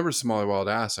like, I remember Somali wild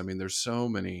ass. There's so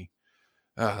many.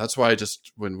 That's why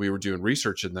when we were doing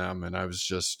research in them, and I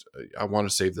want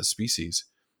to save the species.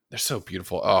 They're so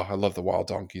beautiful. Oh, I love the wild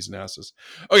donkeys and asses.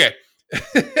 Okay.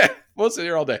 We'll sit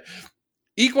here all day.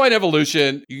 Equine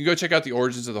evolution. You can go check out the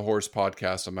Origins of the Horse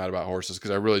podcast. I'm mad about horses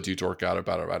because I really do dork out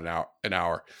about an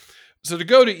hour. So to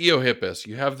go to Eohippus,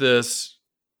 you have this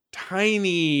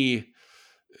tiny,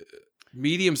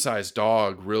 medium-sized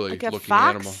dog, really like a looking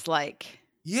fox, animal. like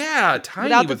Yeah,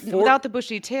 tiny without the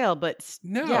bushy tail, but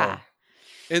no. yeah.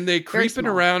 And they creeping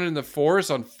small. around in the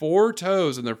forest on 4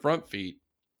 toes in their front feet,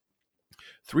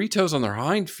 3 toes on their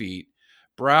hind feet,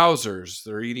 browsers.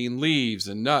 They're eating leaves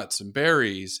and nuts and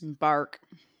berries. Bark.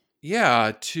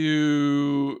 Yeah,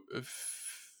 to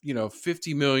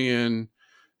 50 million,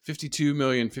 52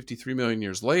 million, 53 million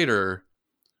years later,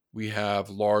 we have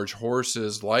large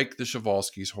horses like the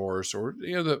Przewalski's horse, or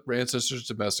the ancestors'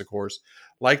 domestic horse,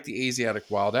 like the Asiatic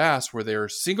wild ass, where they're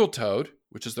single-toed,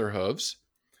 which is their hooves,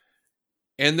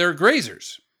 and they're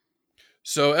grazers.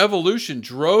 So evolution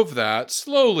drove that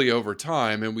slowly over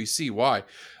time, and we see why.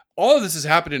 All of this has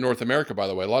happened in North America, by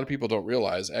the way. A lot of people don't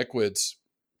realize equids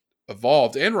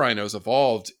evolved and rhinos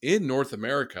evolved in North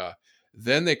America.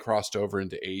 Then they crossed over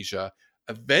into Asia,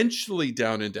 eventually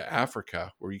down into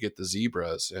Africa, where you get the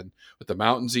zebras, and with the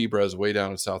mountain zebras way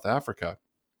down in South Africa.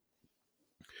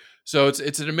 So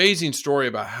it's an amazing story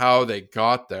about how they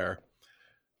got there.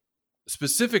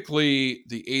 Specifically,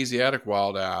 the Asiatic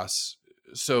wild ass.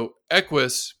 So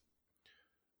Equus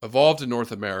evolved in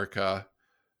North America.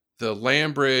 The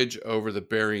land bridge over the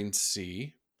Bering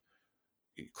Sea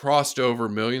crossed over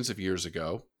millions of years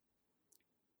ago,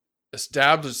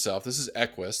 established itself. This is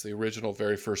Equus, the original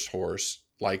very first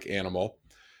horse-like animal,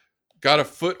 got a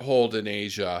foothold in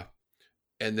Asia,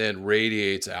 and then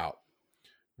radiates out.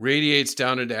 Radiates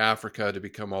down into Africa to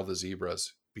become all the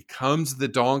zebras, becomes the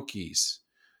donkeys.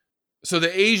 So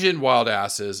the Asian wild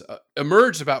asses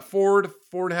emerged about 4 to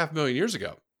 4.5 million years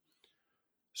ago.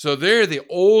 So they're the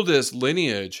oldest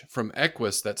lineage from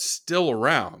Equus that's still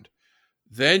around.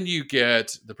 Then you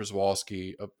get the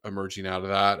Przewalski emerging out of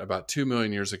that about 2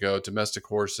 million years ago, domestic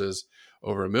horses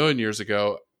over 1 million years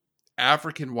ago,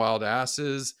 African wild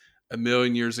asses 1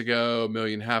 million years ago, 1.5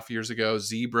 million years ago,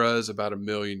 zebras about 1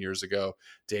 million years ago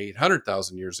to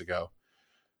 800,000 years ago.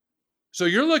 So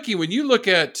when you look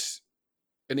at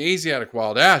an Asiatic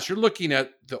wild ass, you're looking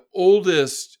at the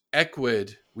oldest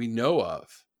equid we know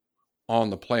of on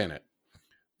the planet.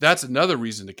 That's another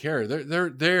reason to care.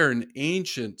 They're an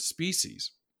ancient species.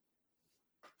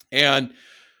 And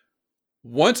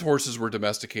once horses were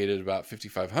domesticated about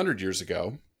 5,500 years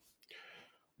ago,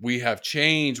 we have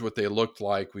changed what they looked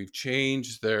like. We've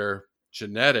changed their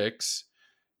genetics,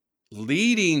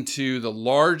 leading to the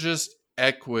largest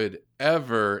equid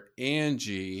ever,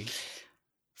 Angie.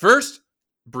 First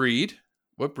breed.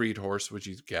 What breed horse would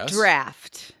you guess?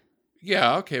 Draft.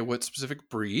 Yeah, okay. What specific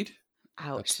breed?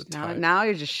 Ouch. Now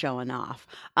you're just showing off.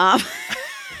 I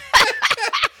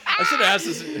should ask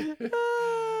this.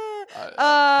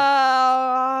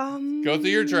 Go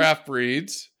through your draft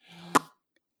breeds.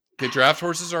 Okay, draft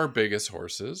horses are our biggest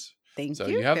horses. Thank so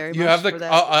you. have very you much have the for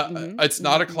that. it's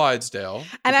not a Clydesdale.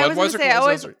 And I was going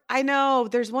to say, I know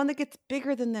there's one that gets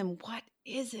bigger than them. What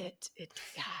is it?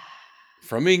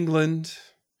 From England.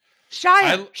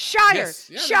 Shire. Yes.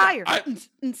 Yeah, Shire.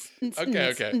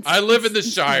 Okay. I live in the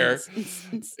Shire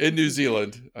in New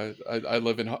Zealand. I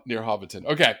live near Hobbiton.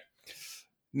 Okay.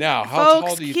 Now, how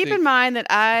tall do you think? Keep in mind that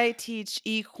I teach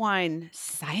equine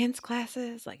science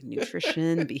classes like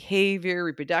nutrition, behavior,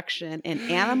 reproduction, and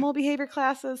animal behavior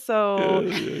classes. So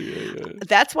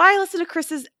that's why I listen to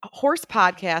Chris's horse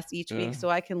podcast each week, so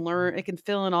I can learn, I can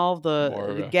fill in all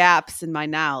the gaps in my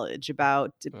knowledge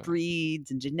about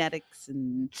breeds and genetics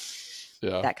and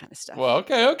that kind of stuff. Well,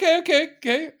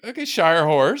 okay. Shire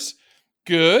horse.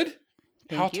 Good.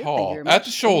 How tall? At the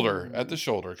shoulder,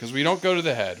 because we don't go to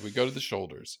the head. We go to the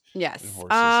shoulders. Yes. We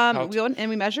go and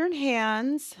we measure in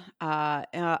hands. Could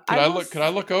I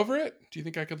look over it? Do you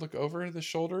think I could look over the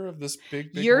shoulder of this big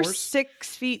You're horse?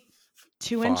 6 feet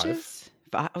 2 inches.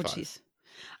 Oh, jeez.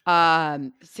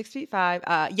 6 feet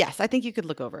 5. Yes, I think you could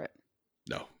look over it.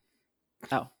 No.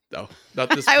 Oh. No, not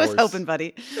this. I was hoping,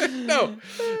 buddy. No.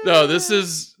 This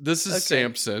is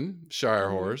Samson, Shire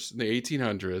horse in the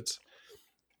 1800s.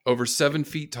 Over 7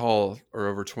 feet tall or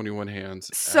over 21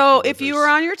 hands. So if you were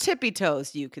on your tippy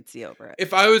toes, you could see over it.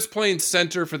 If I was playing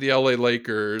center for the LA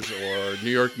Lakers or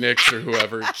New York Knicks or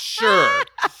whoever, sure.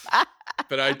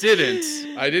 But I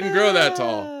didn't. I didn't grow that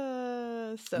tall.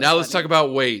 Now let's talk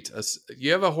about weight.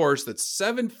 You have a horse that's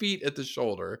 7 feet at the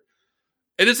shoulder.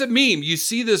 And it's a meme. You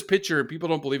see this picture and people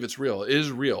don't believe it's real. It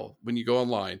is real when you go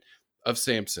online of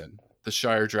Samson. The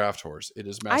Shire draft horse. It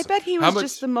is massive. I bet he was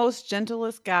just the most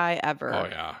gentlest guy ever. Oh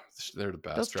yeah, they're the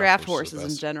best. Those draft horses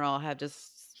in general have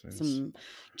just some.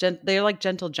 They're like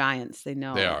gentle giants. They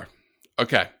know they are.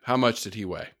 Okay, how much did he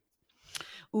weigh?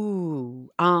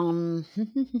 Ooh,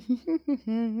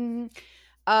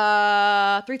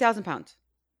 3,000 pounds.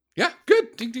 Yeah,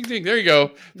 good. Ding, ding, ding. There you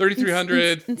go.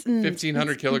 3,300,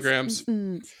 1,500 kilograms.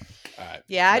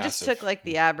 Yeah, I just took like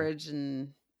the average and.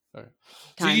 All right.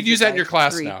 So you can use that in your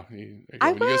class now. When you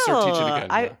go start teaching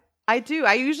again. I do.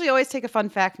 I usually always take a fun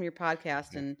fact from your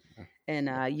podcast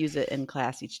and use it in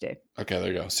class each day. Okay,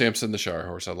 there you go. Samson the shower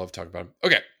horse. I love talking about him.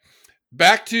 Okay,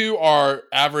 back to our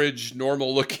average,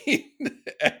 normal-looking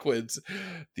equids,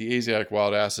 the Asiatic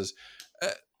wild asses.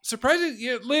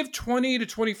 Surprisingly, live 20 to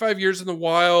 25 years in the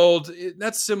wild.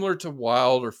 That's similar to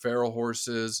wild or feral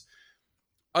horses.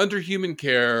 Under human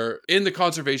care, in the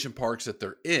conservation parks that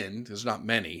they're in, there's not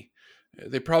many,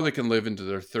 they probably can live into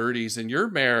their 30s. And your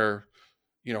mare,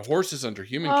 horses under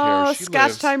human care. She Scotch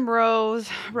lives... time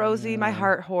Rosie, my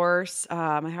heart horse.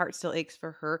 My heart still aches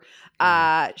for her.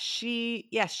 She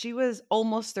was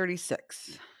almost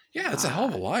 36. Yeah, that's a hell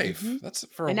of a life. Mm-hmm. That's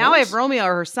for a And horse. now I have Romeo,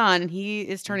 her son, and he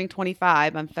is turning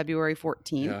 25 on February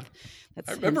 14th. Yeah. That's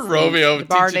I remember Romeo. The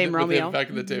bar named Romeo. Back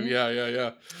in the day.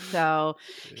 Yeah. So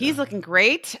he's looking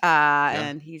great,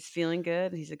 and he's feeling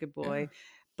good. He's a good boy.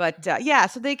 Yeah. But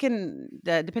so they can,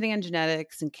 depending on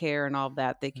genetics and care and all of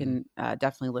that, they can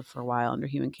definitely live for a while under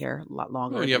human care, a lot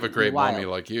longer. Well, you have a great mommy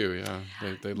like you. Yeah.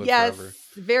 They live forever. Yes.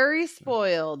 Very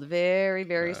spoiled. Very,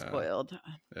 very spoiled.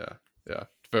 Yeah.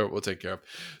 We'll take care of.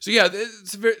 So yeah,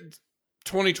 it's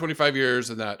 20, 25 years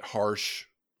in that harsh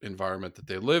environment that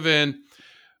they live in.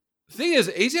 The thing is,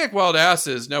 Asiatic wild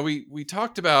asses, now we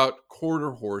talked about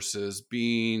quarter horses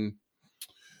being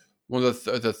one of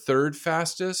the third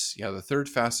fastest. Yeah, the third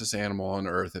fastest animal on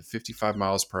Earth at 55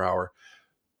 miles per hour,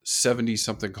 70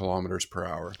 something kilometers per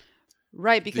hour.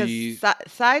 Right, because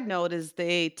side note is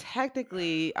they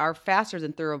technically are faster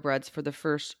than thoroughbreds for the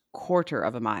first quarter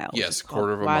of a mile. Yes,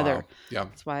 quarter of a mile. Yeah,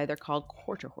 that's why they're called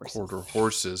quarter horses. Quarter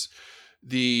horses.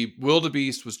 The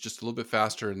wildebeest was just a little bit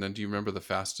faster, and then do you remember the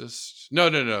fastest?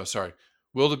 No. Sorry,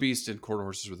 wildebeest and quarter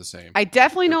horses were the same. I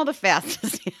definitely know the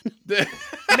fastest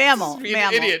mammal.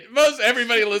 Mammal. Idiot. Most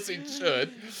everybody listening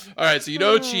should. All right,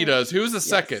 so cheetahs. Who was the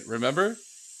second? Remember?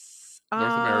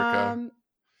 North America.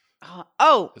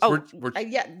 No,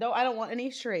 I don't want any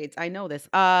charades. I know this.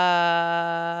 I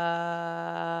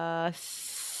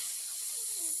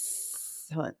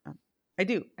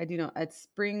do know. It's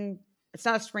spring. It's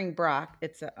not a spring brock.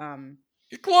 It's a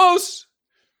You're close.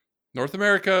 North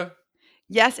America.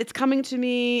 Yes, it's coming to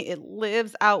me. It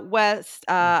lives out west.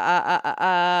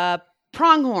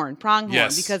 Pronghorn.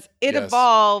 Yes. Because it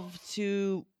evolved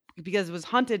because it was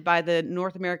hunted by the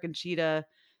North American cheetah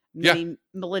many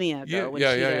millennia ago when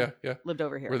cheetah lived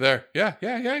over here. We're there. Yeah.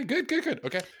 Good.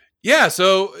 Okay. Yeah,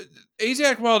 so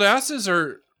Asiatic wild asses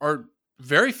are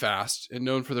very fast and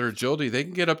known for their agility. They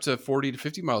can get up to 40 to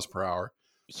 50 miles per hour.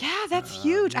 Yeah, that's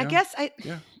huge. I guess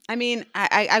I mean,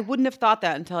 I wouldn't have thought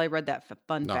that until I read that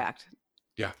fun fact.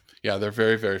 Yeah, they're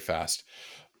very, very fast.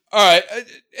 All right.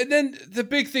 And then the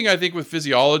big thing I think with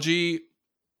physiology,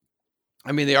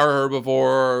 I mean, they are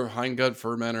herbivore, hindgut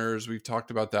fermenters. We've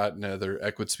talked about that in other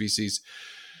equid species.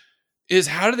 Is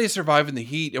how do they survive in the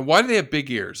heat? And why do they have big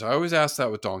ears? I always ask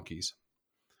that with donkeys.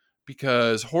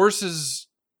 Because horses,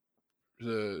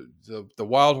 the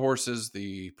wild horses,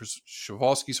 the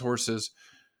Przewalski's horses,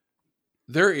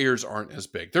 their ears aren't as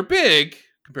big. They're big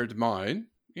compared to mine.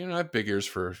 I have big ears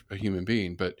for a human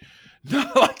being, but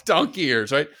not like donkey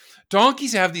ears, right?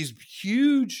 Donkeys have these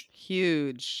huge,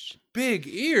 big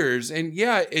ears. And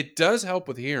yeah, it does help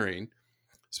with hearing,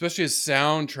 especially as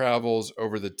sound travels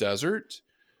over the desert,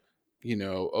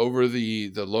 over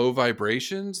the low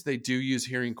vibrations. They do use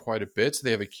hearing quite a bit. So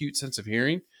they have a acute sense of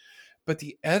hearing. But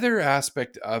the other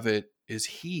aspect of it is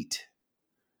heat.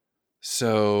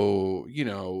 So,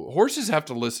 horses have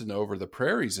to listen over the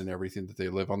prairies and everything that they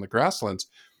live on the grasslands.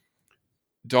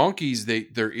 Donkeys,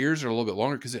 their ears are a little bit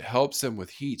longer because it helps them with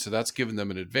heat. So that's given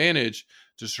them an advantage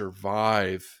to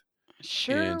survive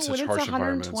in such harsh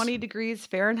environments. 120 degrees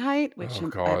Fahrenheit, which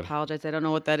I apologize. I don't know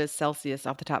what that is Celsius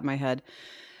off the top of my head.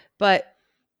 But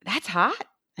that's hot.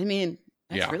 I mean,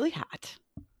 that's really hot.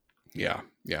 Yeah.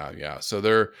 So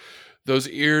those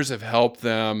ears have helped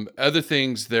them. Other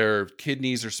things, their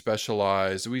kidneys are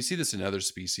specialized. We see this in other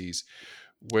species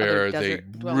where they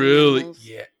really,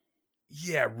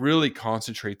 really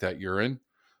concentrate that urine.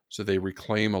 So they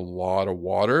reclaim a lot of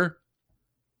water.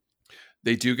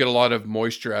 They do get a lot of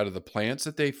moisture out of the plants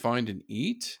that they find and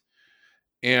eat.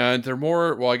 And they're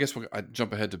more, well, I guess I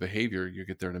jump ahead to behavior. You'll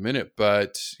get there in a minute.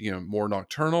 But, more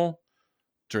nocturnal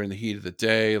during the heat of the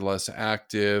day, less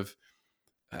active.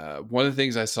 One of the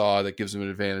things I saw that gives them an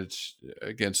advantage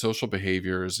against social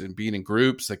behaviors and being in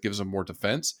groups, that gives them more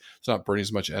defense. It's not burning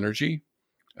as much energy,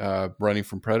 running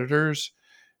from predators.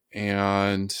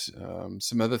 and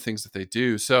some other things that they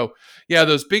do. So yeah,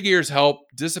 those big ears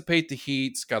help dissipate the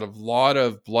heat. It's got a lot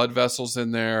of blood vessels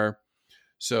in there.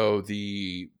 So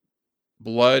the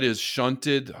blood is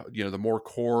shunted, the more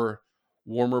core,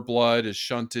 warmer blood is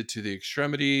shunted to the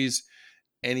extremities.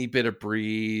 Any bit of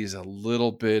breeze, a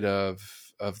little bit of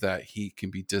that heat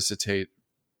can be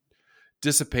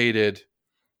dissipated,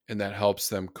 and that helps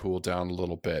them cool down a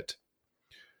little bit.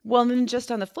 Well, and then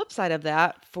just on the flip side of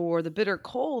that, for the bitter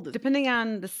cold, depending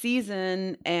on the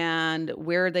season and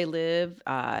where they live,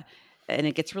 and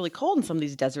it gets really cold in some of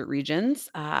these desert regions,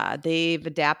 they've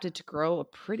adapted to grow a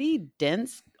pretty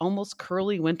dense, almost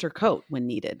curly winter coat when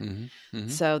needed. Mm-hmm. Mm-hmm.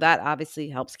 So that obviously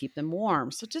helps keep them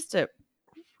warm. So just a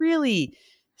really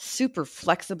super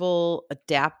flexible,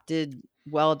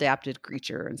 well adapted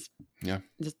creature. And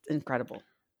just incredible.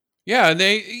 Yeah, and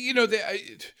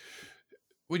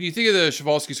when you think of the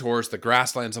Przewalski's horse, the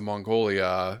grasslands of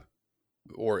Mongolia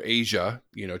or Asia,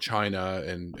 China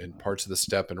and parts of the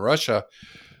steppe in Russia,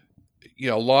 a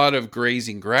lot of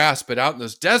grazing grass, but out in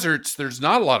those deserts, there's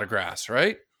not a lot of grass,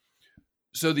 right?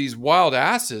 So these wild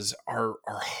asses are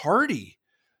hardy.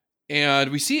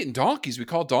 And we see it in donkeys. We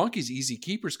call donkeys easy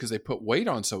keepers because they put weight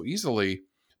on so easily.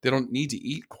 They don't need to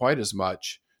eat quite as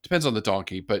much. Depends on the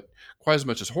donkey, but quite as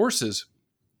much as horses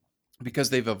because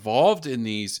they've evolved in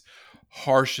these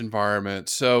harsh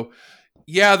environments. So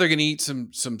yeah, they're going to eat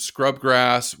some scrub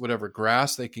grass, whatever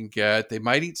grass they can get. They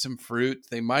might eat some fruit.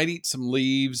 They might eat some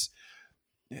leaves.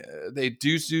 They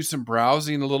do some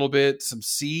browsing a little bit, some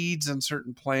seeds on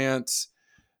certain plants.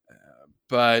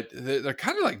 But they're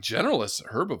kind of like generalist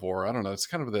herbivore. I don't know. It's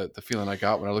kind of the feeling I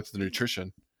got when I looked at the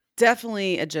nutrition.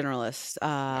 Definitely a generalist,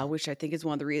 which I think is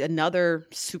one of the another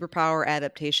superpower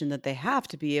adaptation that they have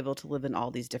to be able to live in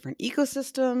all these different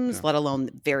ecosystems, let alone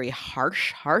very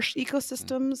harsh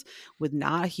ecosystems with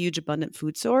not a huge abundant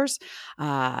food source.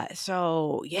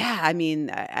 So yeah, I mean,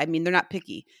 they're not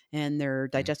picky, and their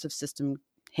digestive system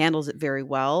handles it very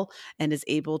well and is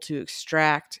able to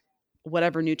extract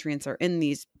whatever nutrients are in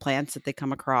these plants that they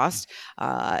come across,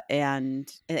 and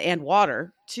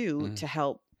water too, to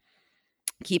help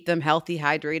keep them healthy,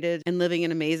 hydrated, and living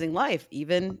an amazing life,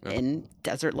 even in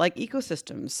desert-like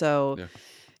ecosystems. So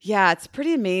yeah, it's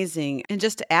pretty amazing. And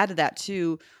just to add to that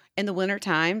too, in the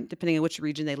wintertime, depending on which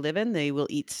region they live in, they will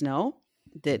eat snow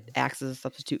that acts as a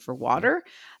substitute for water.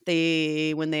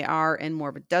 When they are in more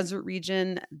of a desert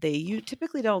region, you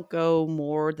typically don't go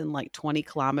more than like 20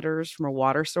 kilometers from a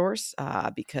water source,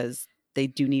 because they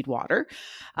do need water.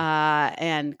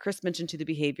 And Chris mentioned the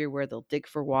behavior where they'll dig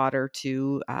for water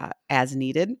too, as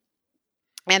needed.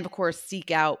 And of course,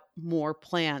 seek out more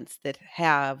plants that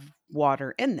have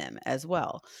water in them as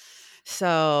well.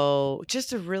 So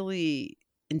just a really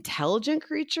intelligent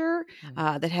creature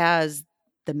that has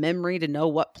the memory to know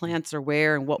what plants are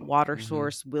where and what water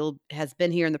source has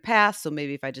been here in the past. So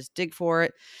maybe if I just dig for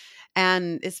it.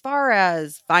 And as far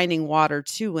as finding water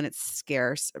too, when it's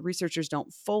scarce, researchers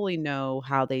don't fully know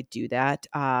how they do that.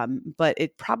 But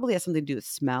it probably has something to do with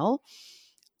smell.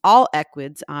 All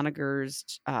equids,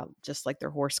 onagers, just like their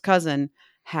horse cousin,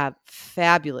 have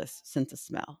fabulous sense of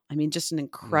smell. I mean, just an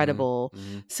incredible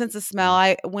sense of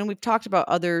smell. When we've talked about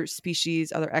other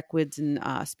species, other equids and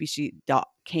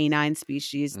canine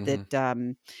species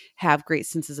that have great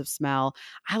senses of smell,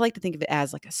 I like to think of it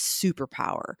as like a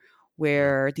superpower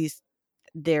where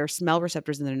their smell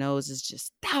receptors in their nose is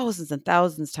just thousands and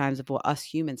thousands times of what us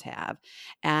humans have.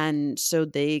 And so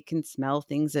they can smell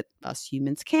things that us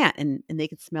humans can't. And they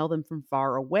can smell them from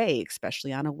far away,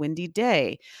 especially on a windy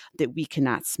day that we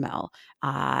cannot smell.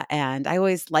 And I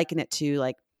always liken it to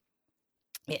like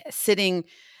sitting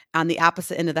on the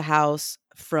opposite end of the house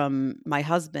from my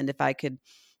husband. If I could,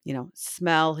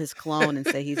 smell his cologne and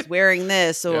say he's wearing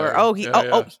this, or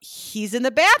he's in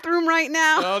the bathroom right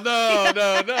now. Oh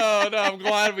no! I'm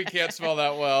glad we can't smell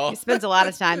that well. He spends a lot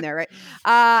of time there, right?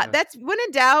 That's when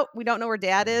in doubt. We don't know where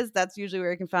Dad is. That's usually where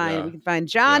we can find. Yeah. We can find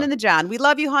John in the John. We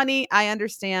love you, honey. I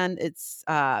understand. It's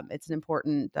an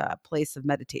important place of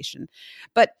meditation,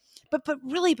 but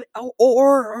really,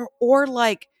 or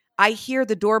like I hear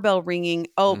the doorbell ringing.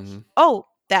 Oh.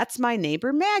 That's my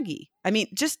neighbor, Maggie. I mean,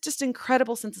 just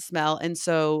incredible sense of smell. And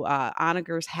so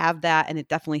onagers have that, and it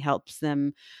definitely helps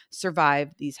them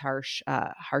survive these harsh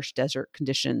desert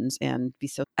conditions and be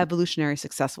so evolutionary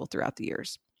successful throughout the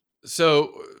years.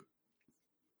 So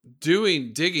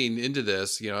digging into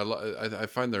this, I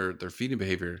find their feeding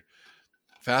behavior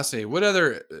fascinating. What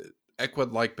other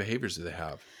equid-like behaviors do they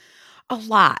have? A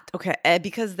lot. Okay.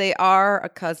 Because they are a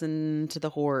cousin to the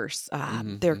horse.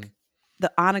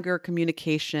 The onager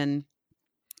communication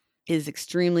is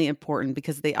extremely important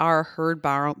because they are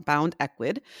herd-bound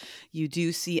equid. You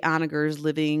do see onagers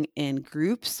living in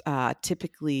groups,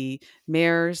 typically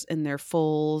mares and their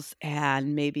foals,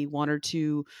 and maybe one or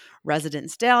two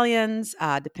resident stallions,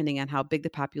 depending on how big the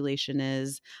population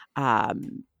is.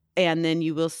 And then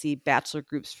you will see bachelor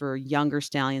groups for younger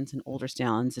stallions and older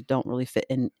stallions that don't really fit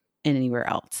in anywhere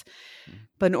else.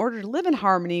 But in order to live in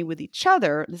harmony with each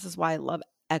other, this is why I love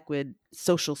equid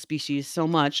social species so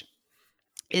much,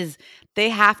 is they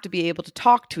have to be able to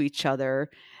talk to each other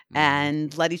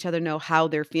and let each other know how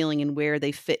they're feeling and where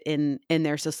they fit in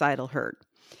their societal herd.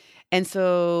 And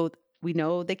so we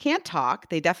know they can't talk.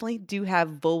 They definitely do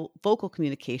have vocal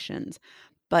communications,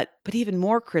 but even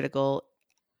more critical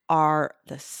are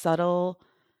the subtle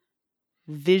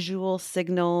visual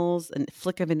signals, a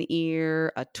flick of an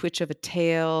ear, a twitch of a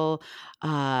tail,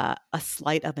 a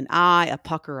slight of an eye, a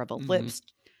pucker of a lips,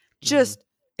 just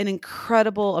an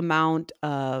incredible amount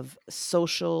of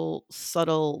social,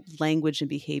 subtle language and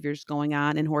behaviors going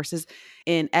on in horses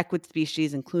in equid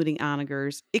species, including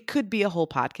onagers. It could be a whole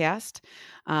podcast.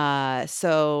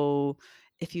 So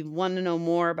if you want to know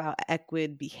more about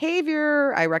equid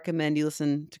behavior, I recommend you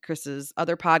listen to Chris's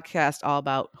other podcast all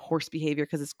about horse behavior,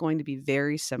 because it's going to be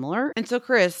very similar. And so,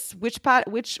 Chris, which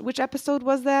episode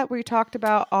was that where you talked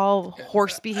about all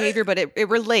horse behavior, but it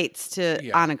relates to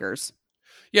onagers?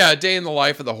 Yeah, a day in the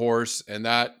life of the horse, and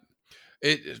that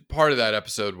part of that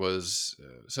episode was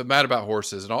so mad about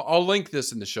horses, and I'll link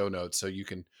this in the show notes so you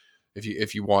can,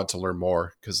 if you want to learn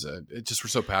more, because it just we're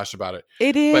so passionate about it.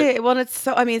 It is. Well, it's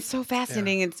so, I mean, it's so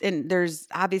fascinating. Yeah. And there's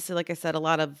obviously, like I said, a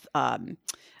lot of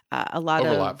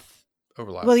overlap.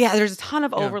 Well, yeah, there's a ton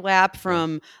of overlap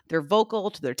from their vocal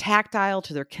to their tactile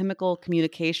to their chemical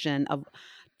communication of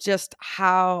just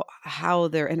how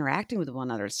they're interacting with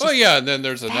one another. And then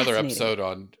there's another episode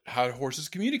on how horses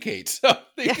communicate. So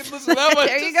you can listen to that one.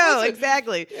 There you go. Listen.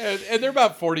 Exactly. And they're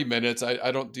about 40 minutes.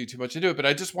 I don't do too much into it, but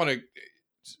I just want to,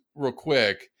 real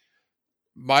quick,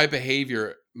 my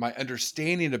behavior, my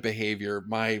understanding of behavior,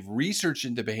 my research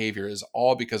into behavior is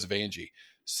all because of Angie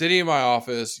sitting in my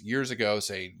office years ago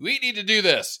saying, we need to do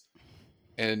this.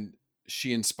 And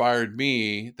she inspired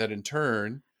me, that in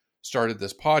turn started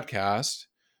this podcast.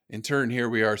 In turn, here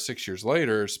we are 6 years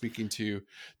later, speaking to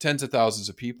tens of thousands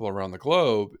of people around the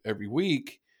globe every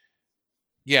week.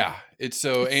 Yeah, Angie, thank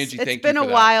you for that. It's been a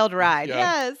wild ride.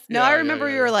 Yeah. Yes. No, I remember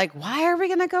you were like, why are we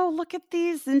going to go look at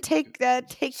these and take data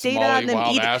on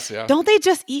them? Don't they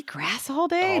just eat grass all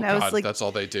day? And I was like, that's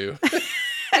all they do.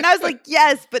 And I was like,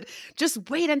 yes, but just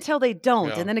wait until they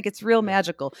don't. And then it gets real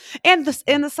magical. And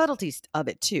the subtleties of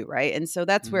it too, right? And so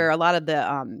that's where a lot of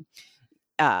the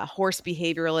horse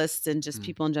behavioralists and just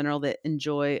people in general that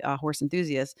enjoy horse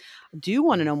enthusiasts do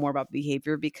want to know more about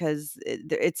behavior, because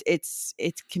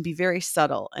it can be very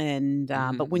subtle. And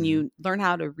but when you learn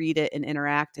how to read it and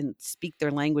interact and speak their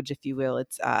language, if you will,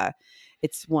 it's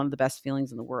one of the best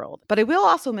feelings in the world. But I will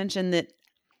also mention that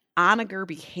onager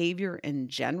behavior in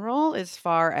general, as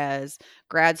far as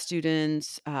grad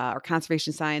students or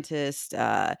conservation scientists,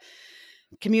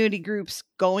 community groups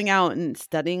going out and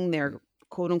studying their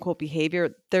quote unquote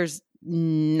behavior, there's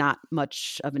not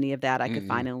much of any of that I could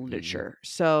find in literature.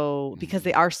 So because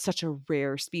they are such a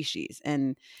rare species,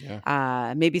 and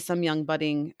maybe some young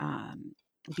budding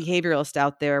behavioralist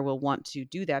out there will want to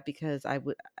do that, because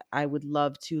I would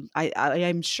love to.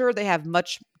 I'm sure they have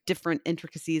much different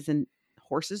intricacies than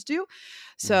horses do.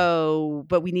 So,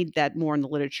 but we need that more in the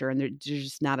literature, and there's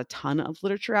just not a ton of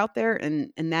literature out there.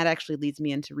 And that actually leads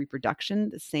me into reproduction.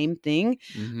 The same thing.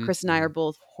 Chris and I are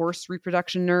both horse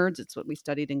reproduction nerds. It's what we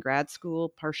studied in grad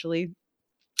school, partially.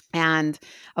 And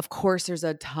of course, there's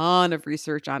a ton of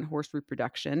research on horse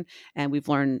reproduction, and we've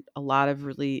learned a lot of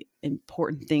really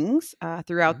important things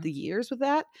throughout the years with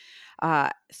that.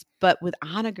 But with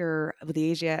onager, with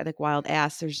the Asiatic wild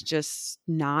ass, there's just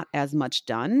not as much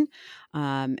done.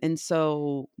 And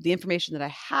so the information that I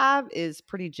have is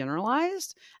pretty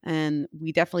generalized, and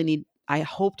we definitely I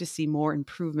hope to see more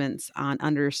improvements on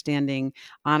understanding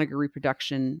onager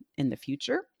reproduction in the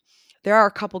future. There are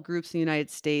a couple groups in the United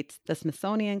States, the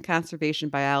Smithsonian Conservation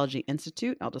Biology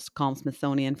Institute, I'll just call them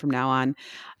Smithsonian from now on,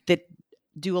 that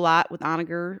do a lot with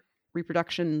onager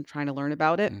reproduction, trying to learn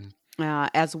about it,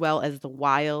 as well as the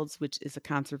Wilds, which is a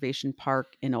conservation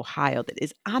park in Ohio that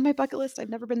is on my bucket list. I've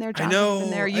never been there. Jonathan's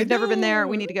been there. You've never been there.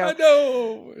 We need to go. I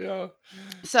know. Yeah.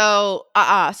 So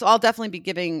I'll definitely be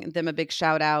giving them a big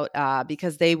shout out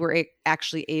because they were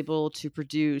actually able to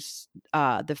produce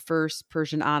the first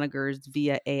Persian onagers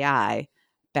via AI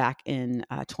back in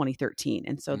 2013.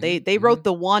 And so they wrote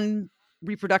the one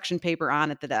reproduction paper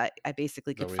on it that I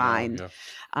basically That could we find. know,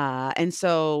 yeah. And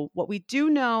so what we do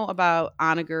know about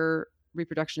onager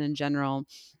reproduction in general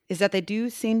is that they do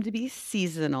seem to be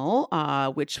seasonal,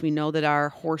 which we know that our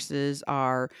horses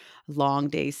are long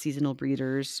day seasonal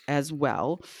breeders as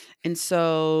well. And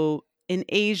so in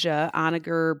Asia,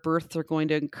 onager births are going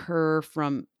to occur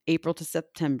from April to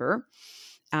September,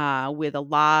 with a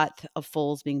lot of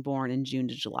foals being born in June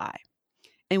to July.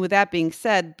 And with that being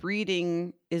said,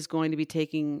 breeding is going to be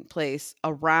taking place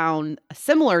around a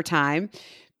similar time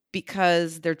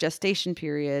because their gestation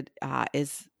period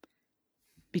is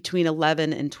between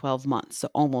 11 and 12 months, so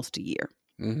almost a year.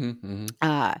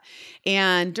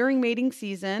 And during mating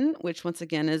season, which once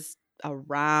again is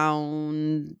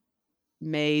around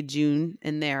May, June,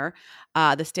 and there,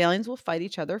 the stallions will fight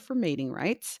each other for mating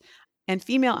rights. And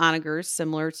female onagers,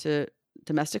 similar to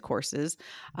domestic horses,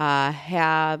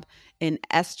 have an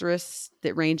estrus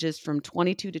that ranges from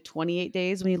 22 to 28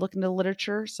 days when you look into the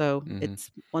literature. So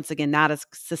it's, once again, not as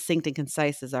succinct and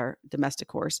concise as our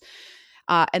domestic horse.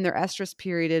 And their estrus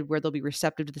period, where they'll be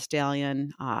receptive to the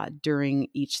stallion during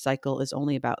each cycle, is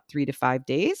only about 3 to 5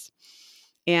 days.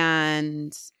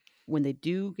 And when they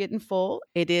do get in foal,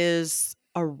 it is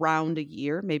around a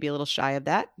year, maybe a little shy of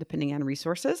that, depending on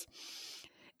resources.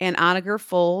 And onager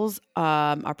foals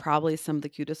are probably some of the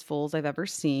cutest foals I've ever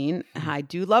seen. I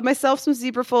do love myself some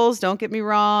zebra foals, don't get me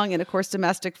wrong. And of course,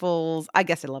 domestic foals. I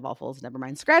guess I love all foals. Never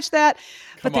mind. Scratch that.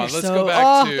 Come but on, let's go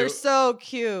back to they're so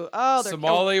cute. Oh, they're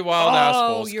Somali wild ass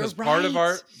foals. You're Because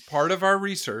right. part of our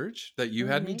research that you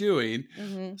had me doing,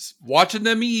 watching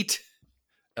them eat.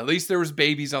 At least there was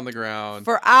babies on the ground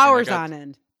For hours on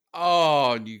end.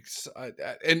 Oh,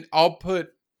 and I'll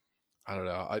put. I don't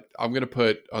know. I'm going to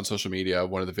put on social media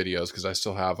one of the videos because I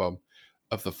still have them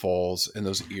of the foals and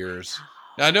those ears.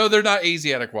 Now, I know they're not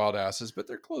Asiatic wild asses, but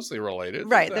they're closely related.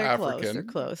 Right. They're African. close. They're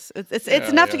close. It's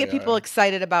enough to get people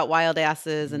excited about wild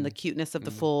asses and the cuteness of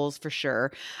the foals for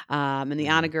sure. And the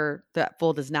onager, that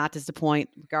foal does not disappoint,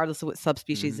 regardless of what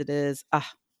subspecies it is.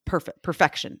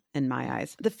 Perfection in my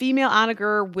eyes. The female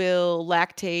onager will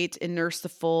lactate and nurse the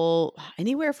foal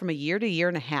anywhere from a year to a year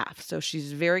and a half. So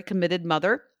she's a very committed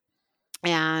mother.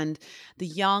 And the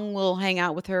young will hang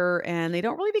out with her, and they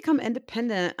don't really become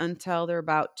independent until they're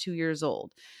about 2 years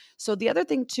old. So the other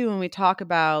thing too, when we talk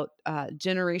about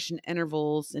generation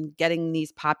intervals and getting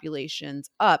these populations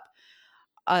up,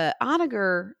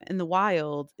 onager in the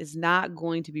wild is not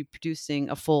going to be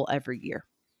producing a foal every year.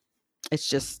 It's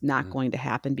just not going to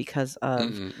happen because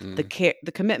of the care,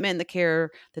 the commitment and the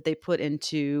care that they put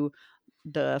into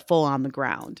the foal on the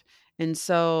ground. And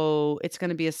so it's going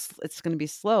to be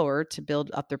slower to build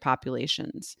up their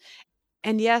populations.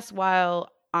 And yes, while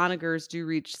onagers do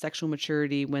reach sexual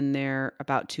maturity when they're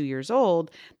about 2 years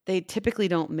old, they typically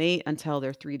don't mate until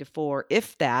they're 3 to 4,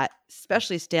 if that,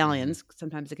 especially stallions.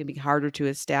 Sometimes it can be harder to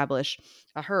establish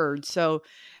a herd. So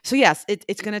yes,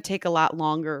 it's going to take a lot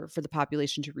longer for the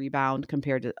population to rebound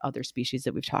compared to other species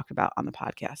that we've talked about on the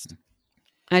podcast.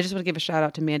 And I just want to give a shout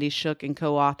out to Mandy Shook and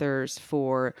co-authors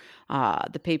for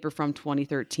the paper from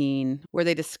 2013, where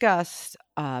they discussed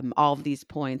all of these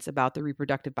points about the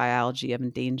reproductive biology of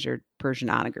endangered Persian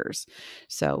onagers.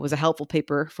 So it was a helpful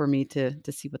paper for me to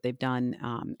see what they've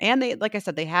done. And they, like I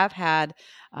said, they have had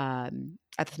at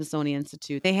the Smithsonian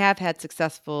Institute, they have had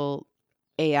successful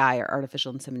AI or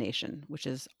artificial insemination, which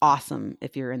is awesome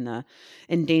if you're in the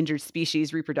endangered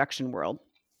species reproduction world.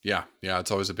 Yeah,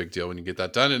 it's always a big deal when you get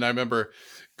that done. And I remember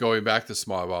going back to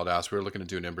Small Wild Ass, we were looking to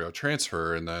do an embryo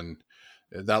transfer, and then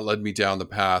that led me down the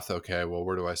path. Okay, well,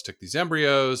 where do I stick these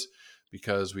embryos?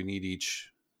 Because we need each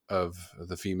of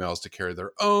the females to carry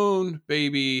their own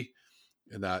baby,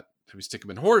 and that we stick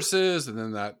them in horses, and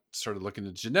then that started looking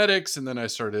at genetics, and then I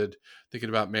started thinking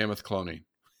about mammoth cloning.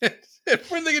 What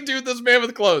are they going to do with those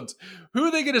mammoth clones? Who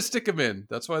are they going to stick them in?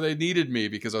 That's why they needed me,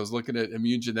 because I was looking at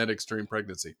immune genetics during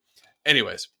pregnancy.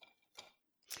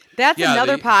 That's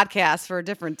another podcast for a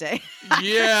different day.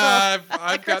 Yeah,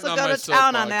 I've Chris gotten will on go my to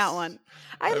town on soapbox. that one.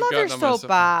 I I've love your gotten on my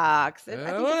soapbox. I think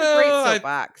it's a great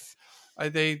soapbox.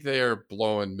 They are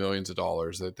blowing millions of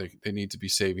dollars that they need to be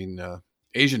saving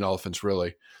Asian elephants,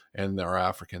 really, and our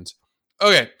Africans.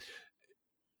 Okay.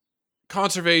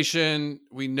 Conservation.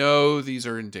 We know these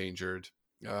are endangered.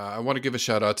 I want to give a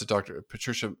shout out to Dr.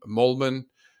 Patricia Moldman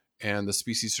and the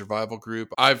Species Survival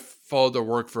Group. I've followed their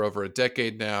work for over a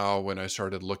decade now when I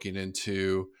started looking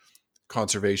into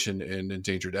conservation in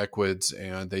endangered equids,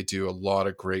 and they do a lot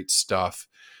of great stuff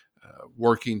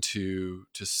working to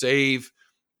save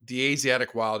the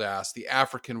Asiatic wild ass, the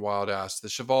African wild ass, the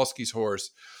Przewalski's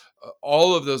horse,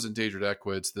 all of those endangered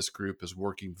equids. This group is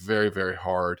working very, very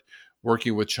hard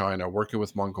working with China, working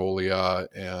with Mongolia,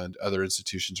 and other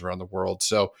institutions around the world.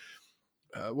 So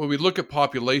when we look at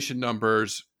population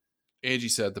numbers, Angie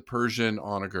said the Persian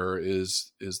onager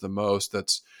is the most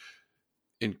that's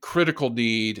in critical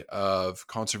need of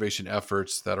conservation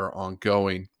efforts that are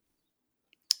ongoing.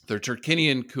 The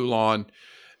Turkinian kulan,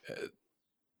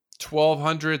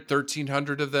 1,200,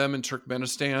 1,300 of them in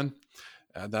Turkmenistan.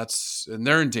 And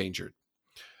they're endangered.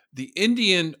 The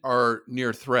Indian are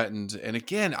near threatened. And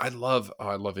again, I love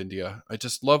India. I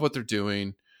just love what they're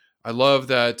doing. I love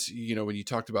that, when you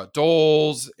talked about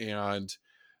dholes, and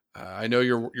I know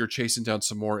you're chasing down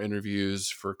some more interviews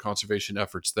for conservation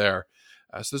efforts there.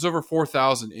 So there's over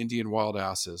 4,000 Indian wild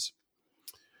asses.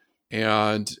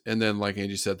 And then, like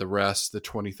Angie said, the rest, the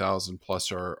 20,000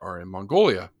 plus are in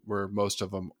Mongolia, where most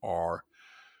of them are.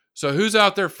 So who's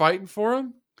out there fighting for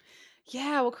them?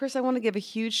 Yeah, well, Chris, I want to give a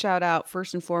huge shout out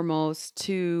first and foremost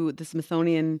to the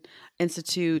Smithsonian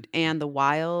Institute and the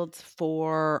Wilds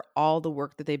for all the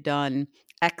work that they've done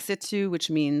ex situ, which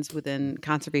means within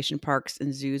conservation parks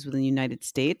and zoos within the United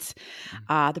States.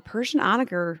 The Persian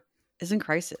onager is in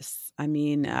crisis. I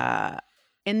mean,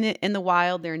 in the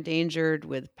wild, they're endangered,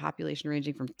 with population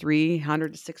ranging from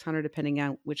 300 to 600, depending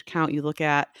on which count you look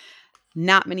at.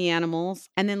 Not many animals,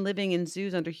 and then living in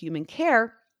zoos under human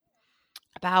care.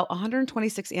 About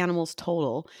 126 animals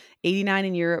total, 89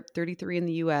 in Europe, 33 in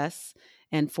the US,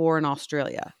 and 4 in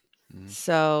Australia.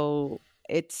 So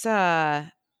it's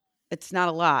not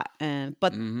a lot.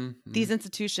 But these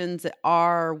institutions that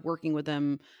are working with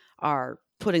them are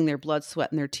putting their blood, sweat,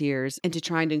 and their tears into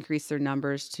trying to increase their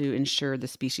numbers to ensure the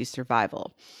species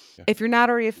survival. Yeah. If you're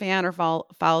not already a fan or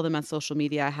follow them on social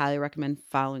media, I highly recommend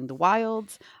following the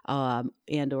Wilds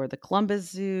and or the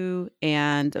Columbus Zoo,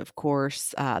 and of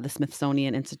course the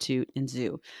Smithsonian Institute and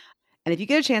Zoo. And if you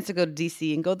get a chance to go to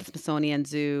DC and go to the Smithsonian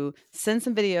Zoo, send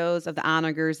some videos of the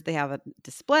onagers that they have a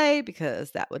display, because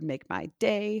that would make my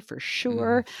day for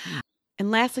sure. And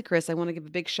lastly, Chris, I want to give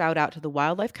a big shout out to the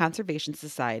Wildlife Conservation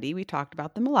Society. We talked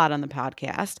about them a lot on the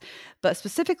podcast, but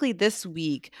specifically this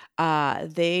week,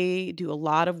 they do a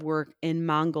lot of work in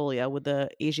Mongolia with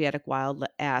the Asiatic wild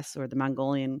ass, or the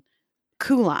Mongolian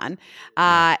kulan.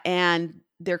 And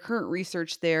their current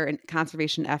research there and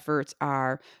conservation efforts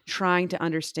are trying to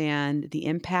understand the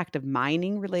impact of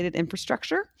mining-related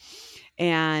infrastructure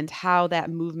and how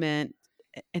that movement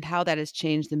and how that has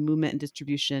changed the movement and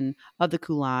distribution of the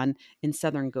kulan in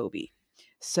southern Gobi.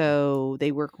 So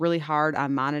they work really hard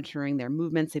on monitoring their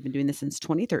movements. They've been doing this since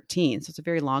 2013. So it's a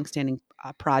very long-standing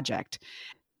project.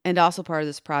 And also part of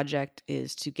this project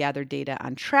is to gather data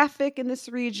on traffic in this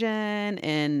region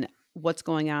and what's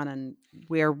going on and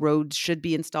where roads should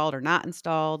be installed or not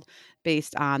installed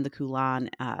based on the kulan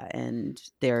and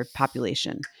their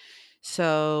population.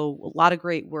 So a lot of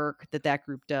great work that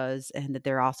group does, and that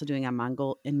they're also doing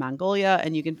in Mongolia.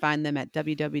 And you can find them at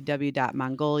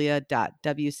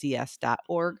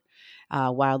www.mongolia.wcs.org,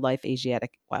 Wildlife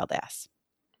Asiatic Wild Ass.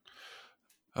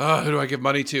 Who do I give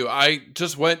money to? I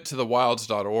just went to the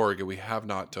wilds.org, and we have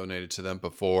not donated to them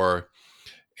before.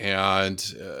 And,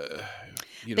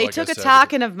 they took a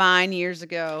talking of mine years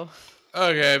ago.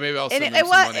 Okay, maybe I'll send them some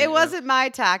money. It wasn't my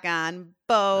talk on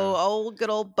Bo,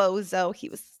 good old Bozo. He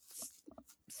was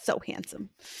so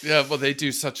handsome. Yeah, well, they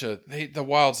do the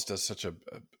Wilds does such a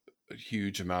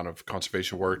huge amount of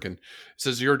conservation work, and it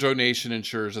says your donation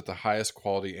ensures that the highest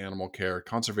quality animal care,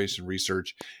 conservation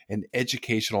research, and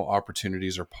educational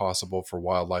opportunities are possible for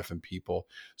wildlife and people.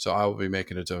 So I will be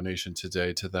making a donation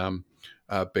today to them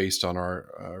based on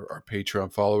our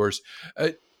Patreon followers.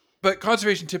 But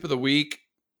conservation tip of the week: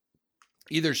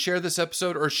 either share this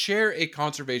episode or share a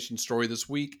conservation story this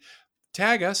week.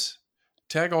 Tag us.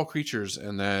 Tag All Creatures,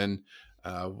 and then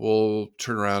we'll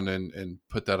turn around and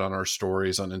put that on our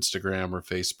stories on Instagram or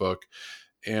Facebook.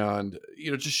 And,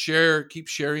 just keep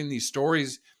sharing these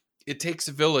stories. It takes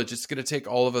a village. It's going to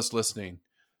take all of us listening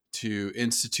to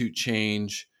institute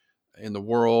change in the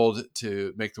world,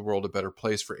 to make the world a better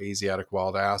place for Asiatic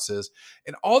wild asses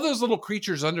and all those little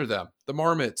creatures under them, the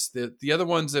marmots, the other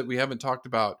ones that we haven't talked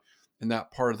about in that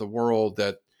part of the world,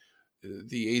 that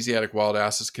the Asiatic wild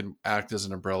asses can act as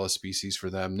an umbrella species for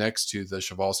them, next to the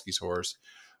Przewalski's horse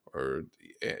or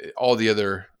all the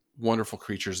other wonderful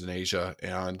creatures in Asia.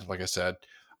 And like I said,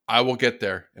 I will get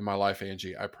there in my life,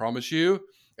 Angie. I promise you.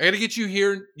 I got to get you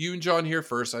here, you and John here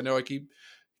first. I know I keep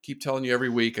telling you every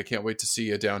week. I can't wait to see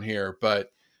you down here,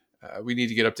 but we need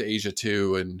to get up to Asia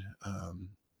too, and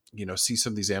see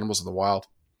some of these animals in the wild.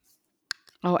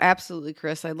 Oh, absolutely,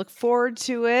 Chris. I look forward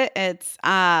to it. It's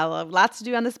lots to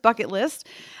do on this bucket list.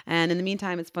 And in the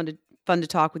meantime, it's fun to fun to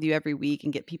talk with you every week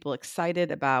and get people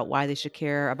excited about why they should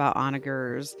care about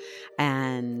onagers.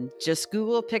 And just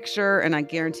Google a picture, and I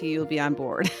guarantee you'll be on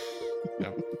board.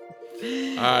 Yeah.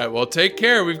 All right. Well, take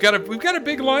care. We've got a big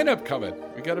lineup coming.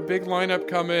 We're going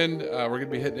to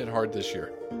be hitting it hard this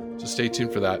year. So stay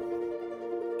tuned for that.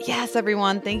 Yes,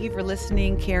 everyone. Thank you for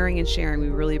listening, caring, and sharing. We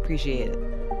really appreciate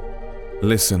it.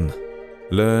 Listen,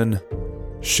 learn,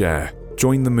 share.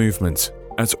 Join the movement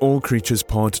at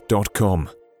allcreaturespod.com.